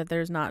told you that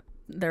there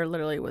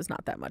literally was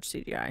not that much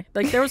CGI.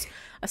 Like, there was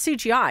a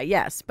CGI,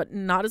 yes, but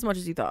not as much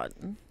as you thought.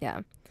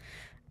 Yeah.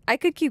 I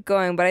could keep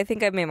going, but I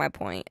think I've made my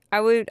point.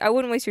 I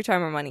wouldn't waste your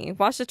time or money.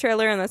 Watch the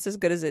trailer and that's as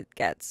good as it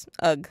gets.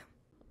 Ugh.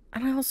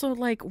 And I also,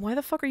 like, why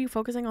the fuck are you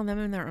focusing on them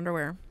in their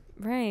underwear?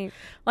 Right.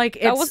 Like,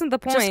 that wasn't the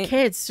point. Just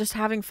kids just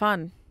having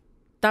fun.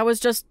 That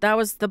was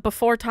the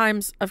before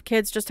times of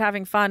kids just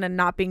having fun and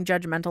not being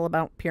judgmental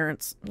about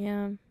appearance.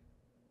 Yeah.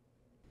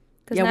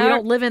 Yeah, we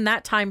don't live in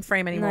that time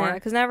frame anymore.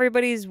 Because now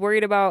everybody's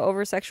worried about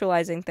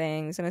over-sexualizing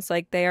things, and it's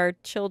like they are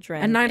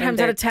children. And 9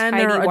 times out of 10,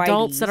 there are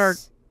adults that are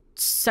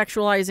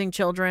sexualizing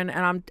children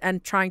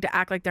and trying to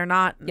act like they're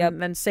not,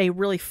 and then say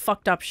really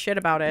fucked up shit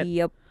about it.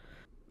 Yep.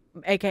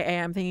 AKA,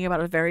 I'm thinking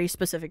about a very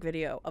specific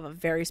video of a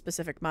very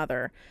specific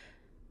mother.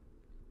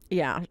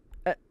 Yeah.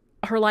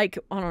 Her, like,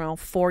 I don't know,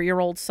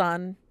 4-year-old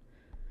son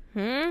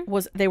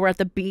they were at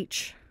the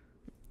beach.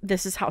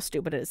 This is how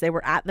stupid it is. They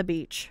were at the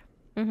beach.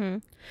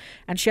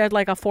 And she had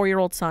like a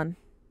 4-year-old son.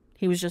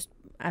 He was just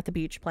at the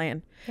beach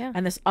playing. Yeah.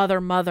 And this other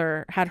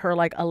mother had her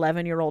like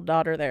 11-year-old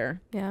daughter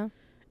there. Yeah.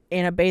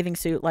 In a bathing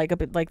suit, like the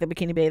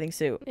bikini bathing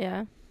suit.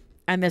 Yeah.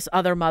 And this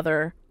other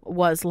mother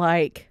was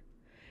like,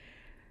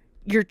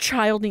 your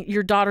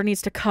daughter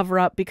needs to cover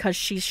up because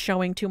she's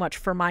showing too much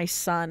for my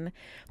son.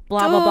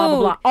 Blah, blah, blah, blah,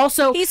 blah.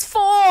 Also, he's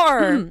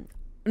 4.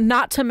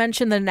 Not to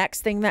mention the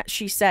next thing that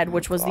she said,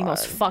 which was the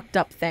most fucked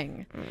up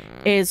thing,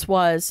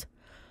 was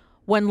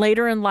when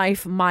later in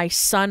life my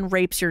son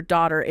rapes your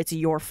daughter, it's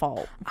your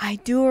fault. I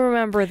do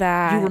remember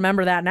that. You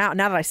remember that now.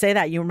 Now that I say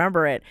that, you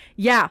remember it.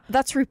 Yeah.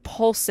 That's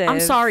repulsive. I'm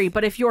sorry,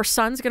 but if your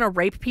son's going to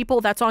rape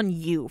people, that's on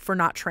you for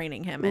not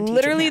training him and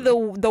literally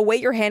teaching him. the way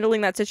you're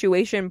handling that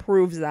situation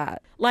proves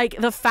that. Like,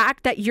 the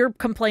fact that you're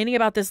complaining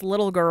about this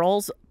little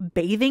girl's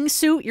bathing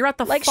suit, you're at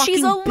the fucking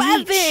she's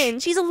 11.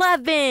 beach. She's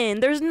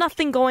 11. There's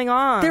nothing going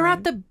on. They're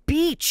at the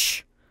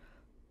beach.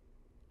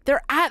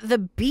 They're at the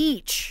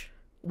beach.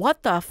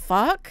 What the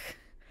fuck?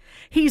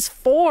 He's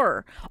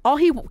 4. All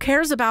he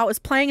cares about is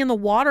playing in the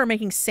water,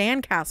 making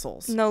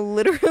sandcastles. No,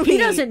 literally. He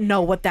doesn't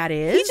know what that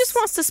is. He just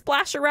wants to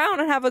splash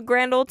around and have a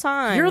grand old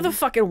time. You're the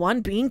fucking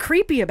one being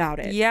creepy about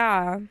it.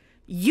 Yeah.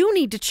 You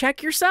need to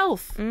check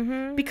yourself.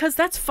 Because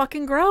that's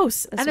fucking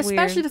gross. That's and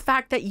especially weird. The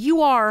fact that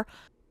you are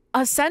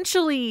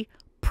essentially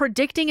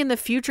predicting in the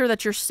future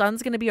that your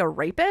son's going to be a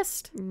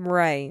rapist.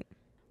 Right.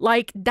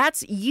 Like,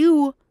 that's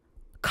you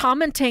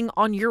commenting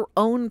on your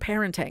own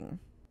parenting.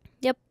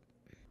 Yep.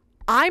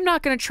 I'm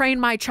not going to train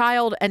my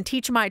child and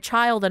teach my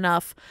child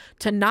enough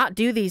to not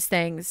do these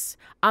things.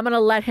 I'm going to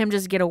let him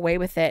just get away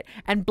with it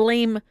and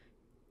blame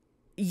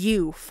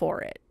you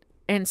for it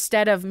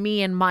instead of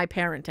me and my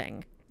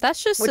parenting.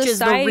 That's just which society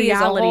is the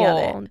reality as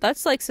a of whole.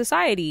 That's like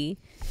society.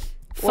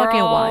 Fucking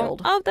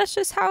wild. Oh, that's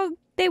just how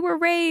they were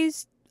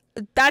raised.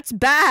 that's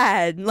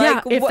bad.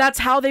 Like, yeah, if that's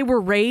how they were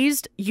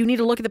raised, you need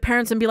to look at the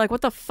parents and be like,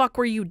 what the fuck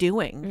were you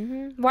doing?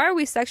 Mm-hmm. Why are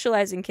we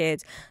sexualizing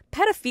kids?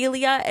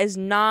 Pedophilia is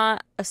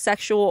not a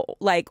sexual,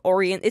 like,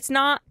 it's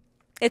not,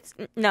 it's,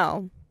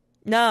 no.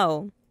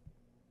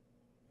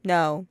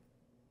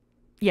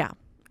 Yeah,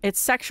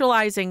 it's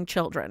sexualizing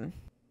children.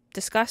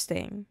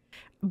 Disgusting.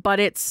 But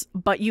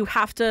you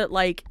have to,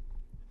 like,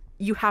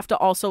 you have to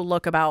also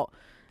look about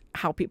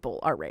how people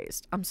are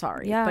raised. I'm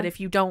sorry. Yeah. But if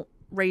you don't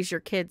raise your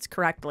kids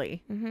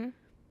correctly,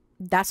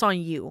 that's on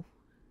you.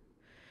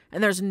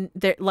 And there's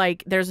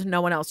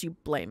no one else you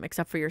blame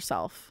except for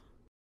yourself.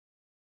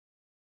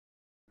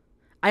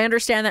 I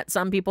understand that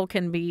some people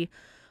can be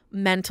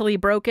mentally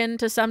broken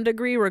to some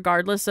degree,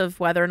 regardless of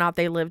whether or not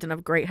they lived in a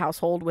great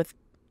household with,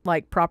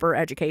 like, proper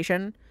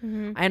education.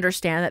 I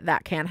understand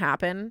that can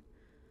happen,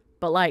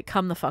 but, like,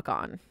 come the fuck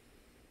on.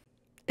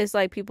 It's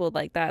like people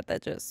like that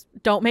just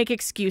don't make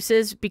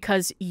excuses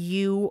because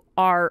you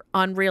are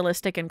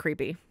unrealistic and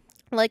creepy.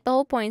 Like, the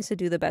whole point is to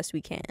do the best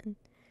we can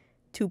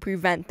to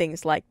prevent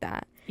things like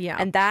that. Yeah.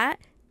 And that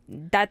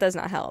does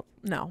not help.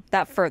 No.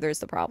 That furthers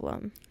the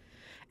problem.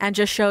 And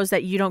just shows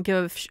that you don't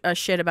give a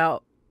shit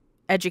about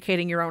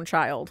educating your own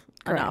child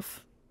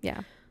enough.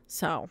 Yeah.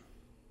 So,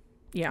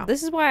 yeah.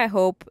 This is why I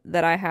hope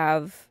that I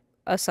have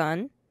a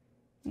son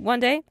one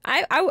day.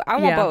 I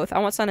want both. I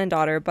want son and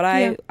daughter, but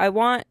I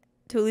want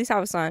to at least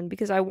have a son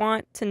because I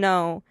want to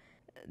know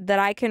that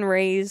I can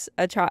raise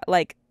a child,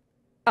 like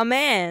a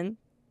man,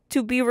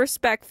 to be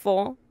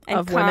respectful and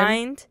of kind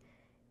women?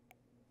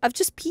 Of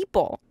just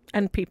people.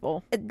 And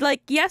people.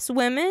 Like, yes,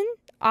 women,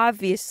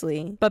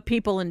 obviously. But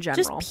people in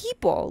general. Just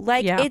people.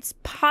 Like, it's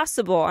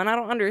possible. And I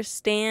don't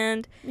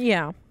understand.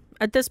 Yeah.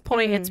 At this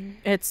point,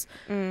 it's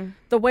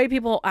the way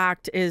people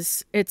act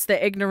it's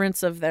the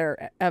ignorance of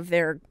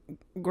their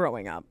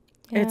growing up.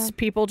 Yeah. It's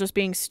people just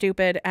being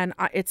stupid, and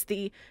it's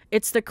the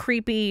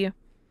creepy,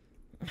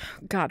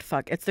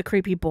 it's the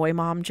creepy boy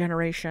mom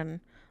generation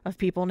of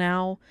people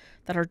now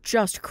that are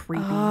just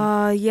creepy.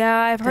 Yeah,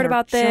 I've heard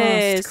about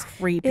this.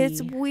 Creepy.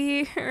 It's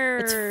weird.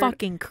 It's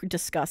fucking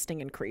disgusting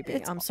and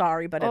creepy. I'm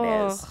sorry, but it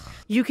is.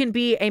 You can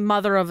be a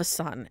mother of a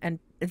son, and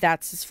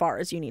that's as far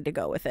as you need to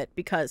go with it,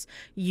 because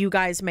you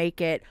guys make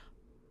it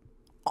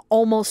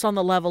almost on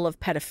the level of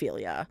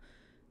pedophilia.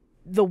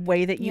 The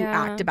way that you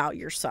act about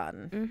your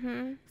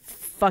son.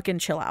 Fucking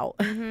chill out.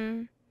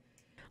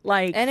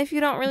 Like, and if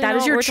you don't really that know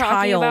is what your we're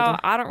talking child.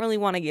 about, I don't really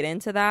want to get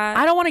into that.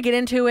 I don't want to get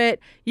into it.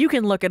 You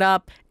can look it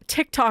up.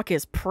 TikTok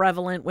is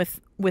prevalent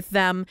with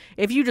them.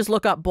 If you just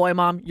look up boy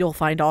mom, you'll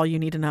find all you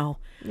need to know.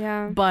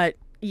 Yeah. But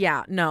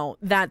yeah, no,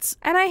 that's...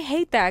 And I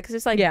hate that because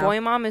it's like boy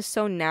mom is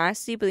so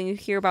nasty, but then you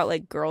hear about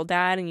like girl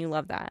dad and you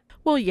love that.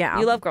 Well, yeah.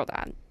 You love girl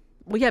dad.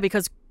 Well, yeah,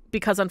 because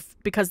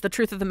the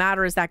truth of the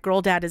matter is that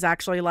girl dad is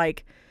actually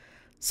like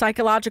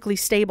psychologically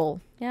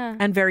stable. Yeah.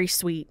 And very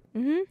sweet.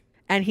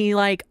 And he,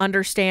 like,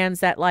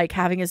 understands that, like,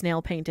 having his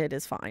nail painted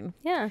is fine.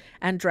 Yeah.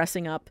 And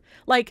dressing up.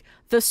 Like,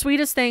 the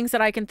sweetest things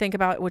that I can think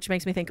about, which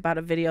makes me think about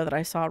a video that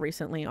I saw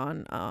recently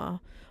on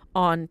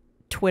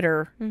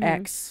Twitter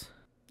X.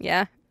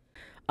 Yeah.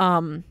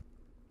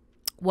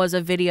 Was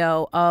a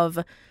video of,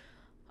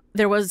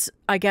 there was,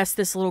 I guess,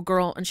 this little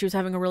girl, and she was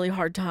having a really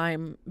hard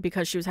time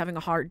because she was having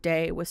a hard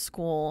day with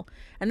school.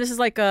 And this is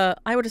like I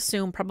would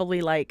assume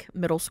probably, like,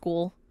 middle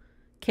school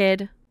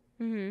kid.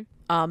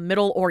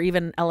 Middle or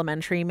even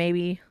elementary,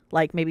 maybe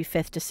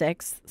 5th to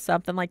 6th,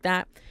 something like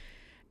that.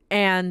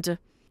 And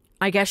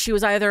I guess she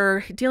was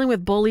either dealing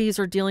with bullies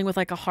or dealing with,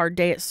 like, a hard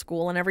day at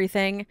school and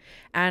everything.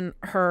 And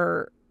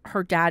her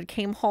dad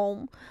came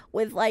home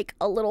with, like,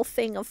 a little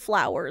thing of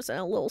flowers and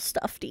a little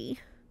stuffy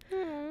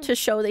to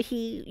show that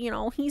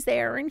he's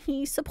there and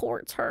he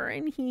supports her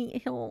and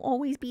he'll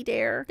always be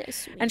there.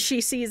 And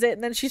she sees it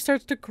and then she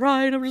starts to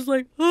cry, and I'm just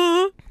like,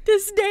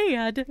 this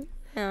dad.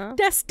 Yeah.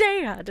 This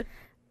dad.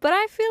 But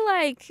I feel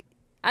like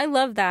I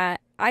love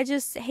that. I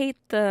just hate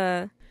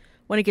when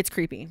it gets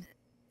creepy.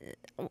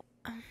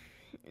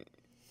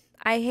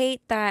 I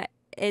hate that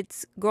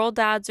it's girl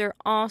dads are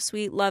all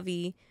sweet,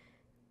 lovey,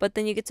 but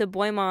then you get to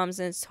boy moms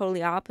and it's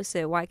totally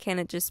opposite. Why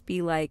can't it just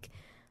be like,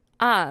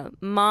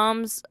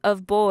 moms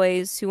of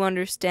boys who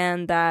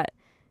understand that,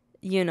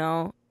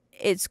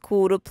 it's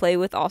cool to play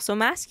with also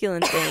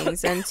masculine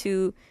things and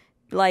to,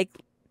 like,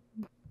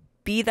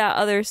 be that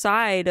other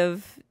side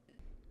of...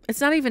 It's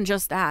not even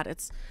just that.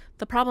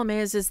 The problem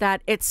is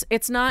that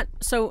it's not.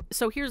 So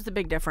here's the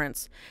big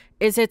difference.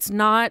 It's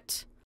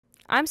not.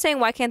 I'm saying,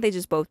 why can't they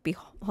just both be,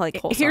 like,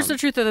 wholesome? Here's the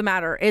truth of the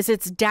matter: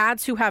 it's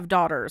dads who have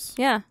daughters.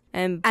 Yeah,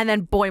 and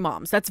then boy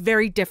moms. That's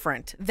very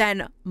different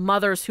than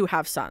mothers who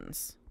have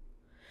sons.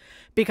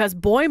 Because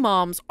boy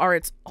moms are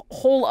its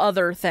whole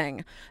other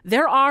thing.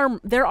 There are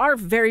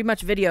very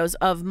much videos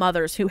of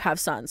mothers who have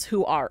sons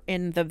who are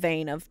in the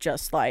vein of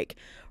just, like,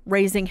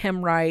 raising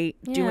him right,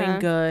 doing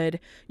good,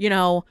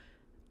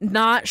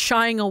 not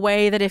shying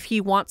away that if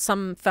he wants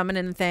some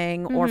feminine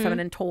thing or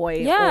feminine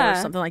toy or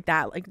something like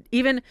that. Like,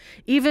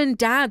 even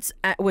dads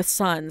with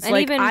sons. And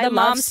like, even I the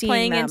love mom's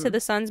playing into the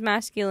son's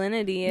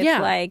masculinity.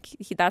 If, like,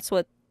 that's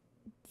what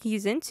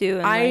he's into.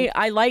 And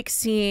I like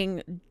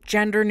seeing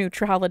gender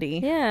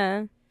neutrality.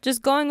 Yeah.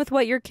 Just going with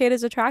what your kid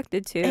is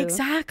attracted to.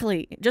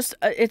 Exactly. Just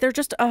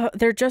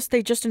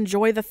they just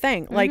enjoy the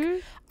thing. Like,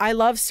 I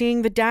love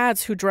seeing the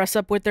dads who dress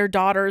up with their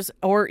daughters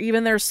or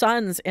even their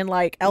sons in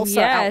like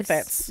Elsa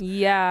outfits.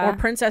 Yeah. Or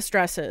princess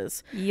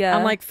dresses. Yeah.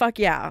 I'm like, fuck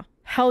yeah.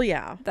 Hell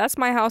yeah. That's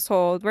my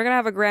household. We're going to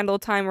have a grand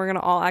old time. We're going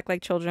to all act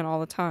like children all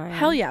the time.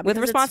 Hell yeah. With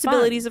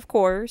responsibilities, of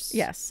course.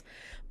 Yes.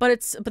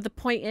 But the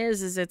point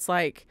is it's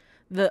like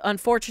the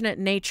unfortunate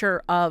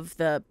nature of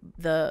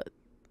the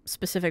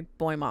specific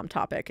boy mom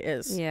topic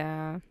is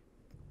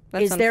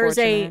that's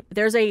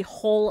there's a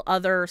whole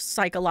other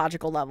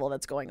psychological level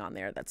that's going on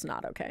there that's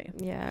not okay.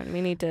 Yeah,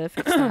 we need to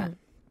fix that.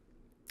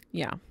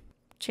 Yeah.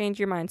 Change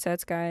your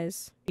mindsets,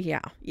 guys.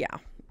 Yeah.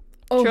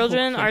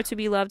 Children are to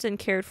be loved and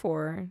cared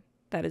for.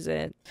 That is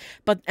it.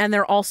 And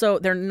they're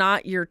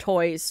not your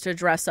toys to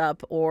dress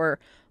up or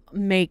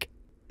make.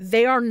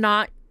 They are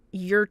not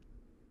your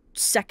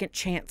second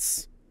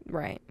chance.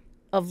 Right.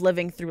 Of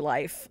living through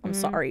life. I'm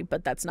sorry,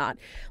 but that's not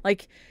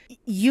like,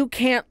 you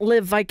can't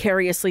live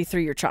vicariously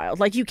through your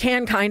child. Like, you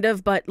can kind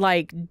of, but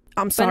like,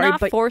 I'm sorry,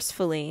 but not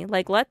forcefully.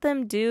 Like, let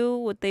them do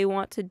what they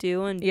want to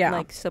do and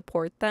like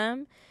support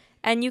them.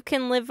 And you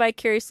can live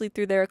vicariously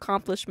through their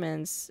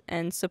accomplishments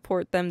and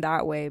support them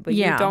that way. But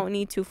you don't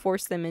need to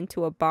force them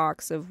into a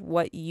box of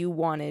what you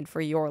wanted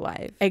for your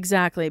life.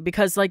 Exactly.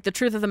 Because like, the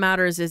truth of the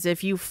matter is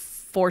if you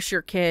force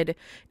your kid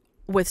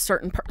with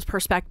certain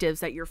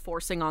perspectives that you're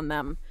forcing on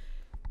them,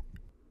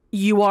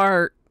 you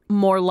are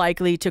more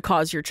likely to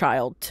cause your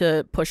child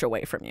to push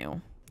away from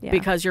you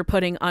because you're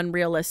putting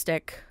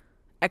unrealistic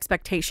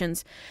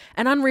expectations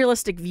and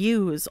unrealistic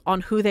views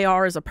on who they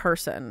are as a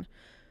person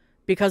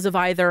because of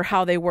either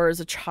how they were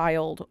as a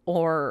child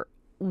or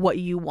what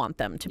you want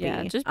them to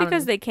be. Just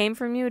because they came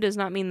from you does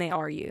not mean they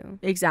are you.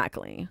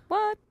 Exactly.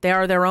 What? They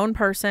are their own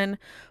person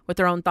with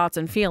their own thoughts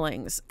and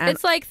feelings. And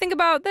it's like, think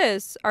about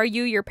this. Are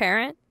you your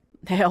parent?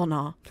 Hell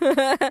no.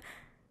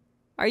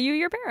 Are you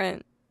your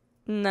parent?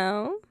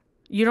 No.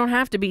 You don't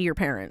have to be your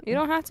parent. You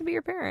don't have to be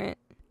your parent.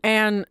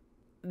 And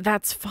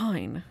that's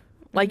fine.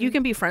 Like, you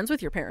can be friends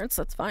with your parents.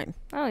 That's fine.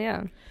 Oh,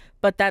 yeah.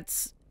 But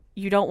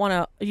you don't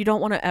want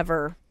to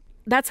ever.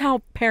 That's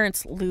how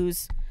parents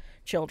lose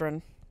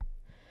children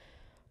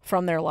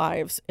from their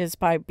lives, is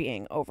by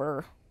being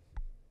over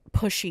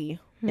pushy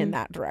in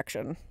that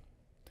direction.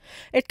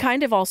 It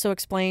kind of also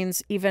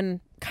explains,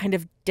 even kind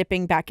of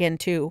dipping back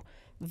into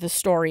the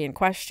story in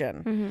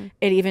question.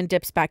 It even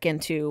dips back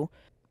into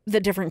the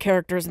different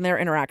characters and their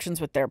interactions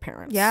with their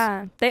parents.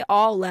 Yeah, they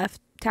all left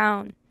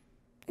town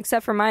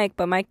except for Mike,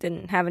 but Mike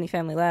didn't have any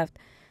family left.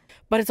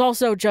 But it's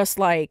also just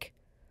like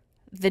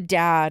the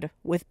dad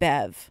with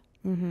Bev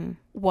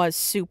was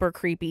super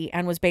creepy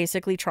and was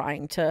basically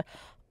trying to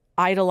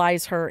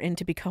idolize her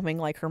into becoming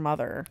like her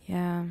mother.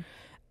 Yeah.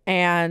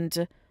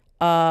 And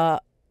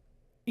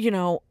you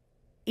know,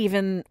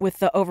 even with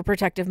the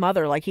overprotective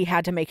mother, like, he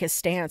had to make his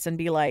stance and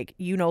be like,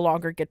 you no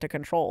longer get to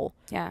control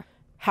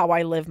how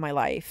I live my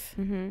life.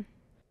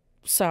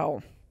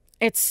 So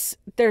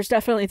there's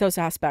definitely those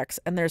aspects,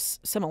 and there's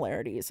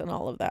similarities and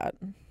all of that.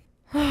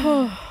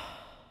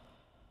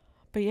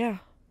 But yeah.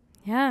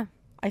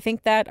 I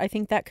think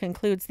that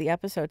concludes the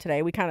episode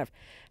today. We kind of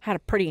had a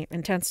pretty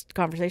intense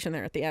conversation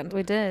there at the end.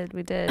 We did.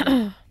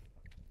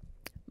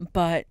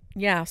 But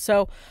yeah,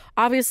 so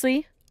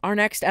obviously our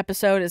next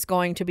episode is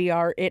going to be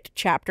our It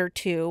Chapter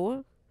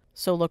 2.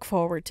 So look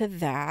forward to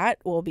that.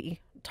 We'll be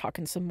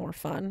talking some more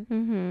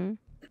fun.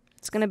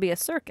 It's going to be a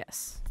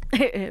circus.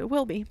 It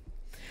will be.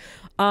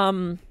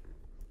 So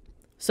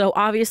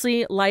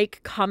obviously,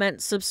 like,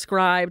 comment,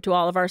 subscribe to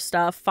all of our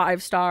stuff.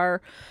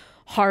 5-star,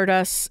 heart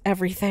us,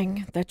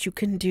 everything that you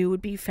can do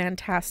would be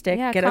fantastic.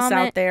 Yeah, get us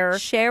out there.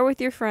 Share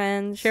with your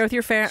friends. Share with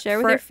your family.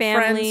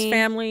 Friends,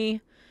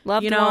 family.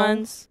 Loved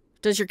ones.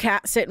 Does your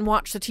cat sit and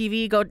watch the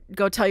TV? Go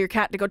tell your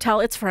cat to go tell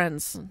its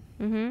friends.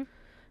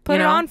 Put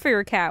it on for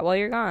your cat while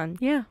you're gone.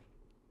 Yeah.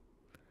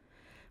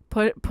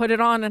 Put it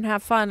on and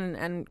have fun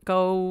and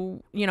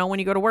go, when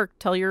you go to work,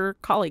 tell your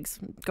colleagues,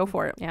 go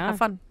for it. Yeah. Have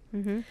fun.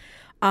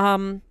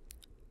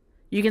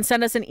 You can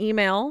send us an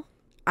email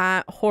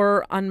at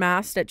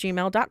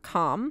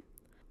horrorunmasked@gmail.com.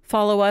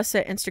 Follow us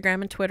at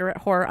Instagram and Twitter at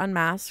Horror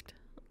Unmasked.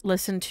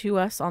 Listen to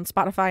us on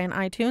Spotify and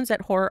iTunes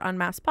at Horror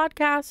Unmasked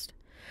Podcast.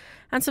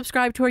 And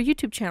subscribe to our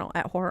YouTube channel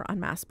at Horror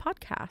Unmasked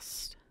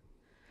Podcast.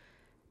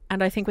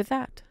 And I think with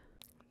that,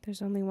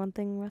 there's only one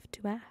thing left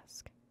to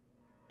ask.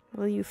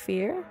 Will you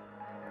fear?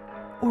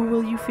 Or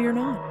will you fear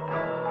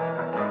not?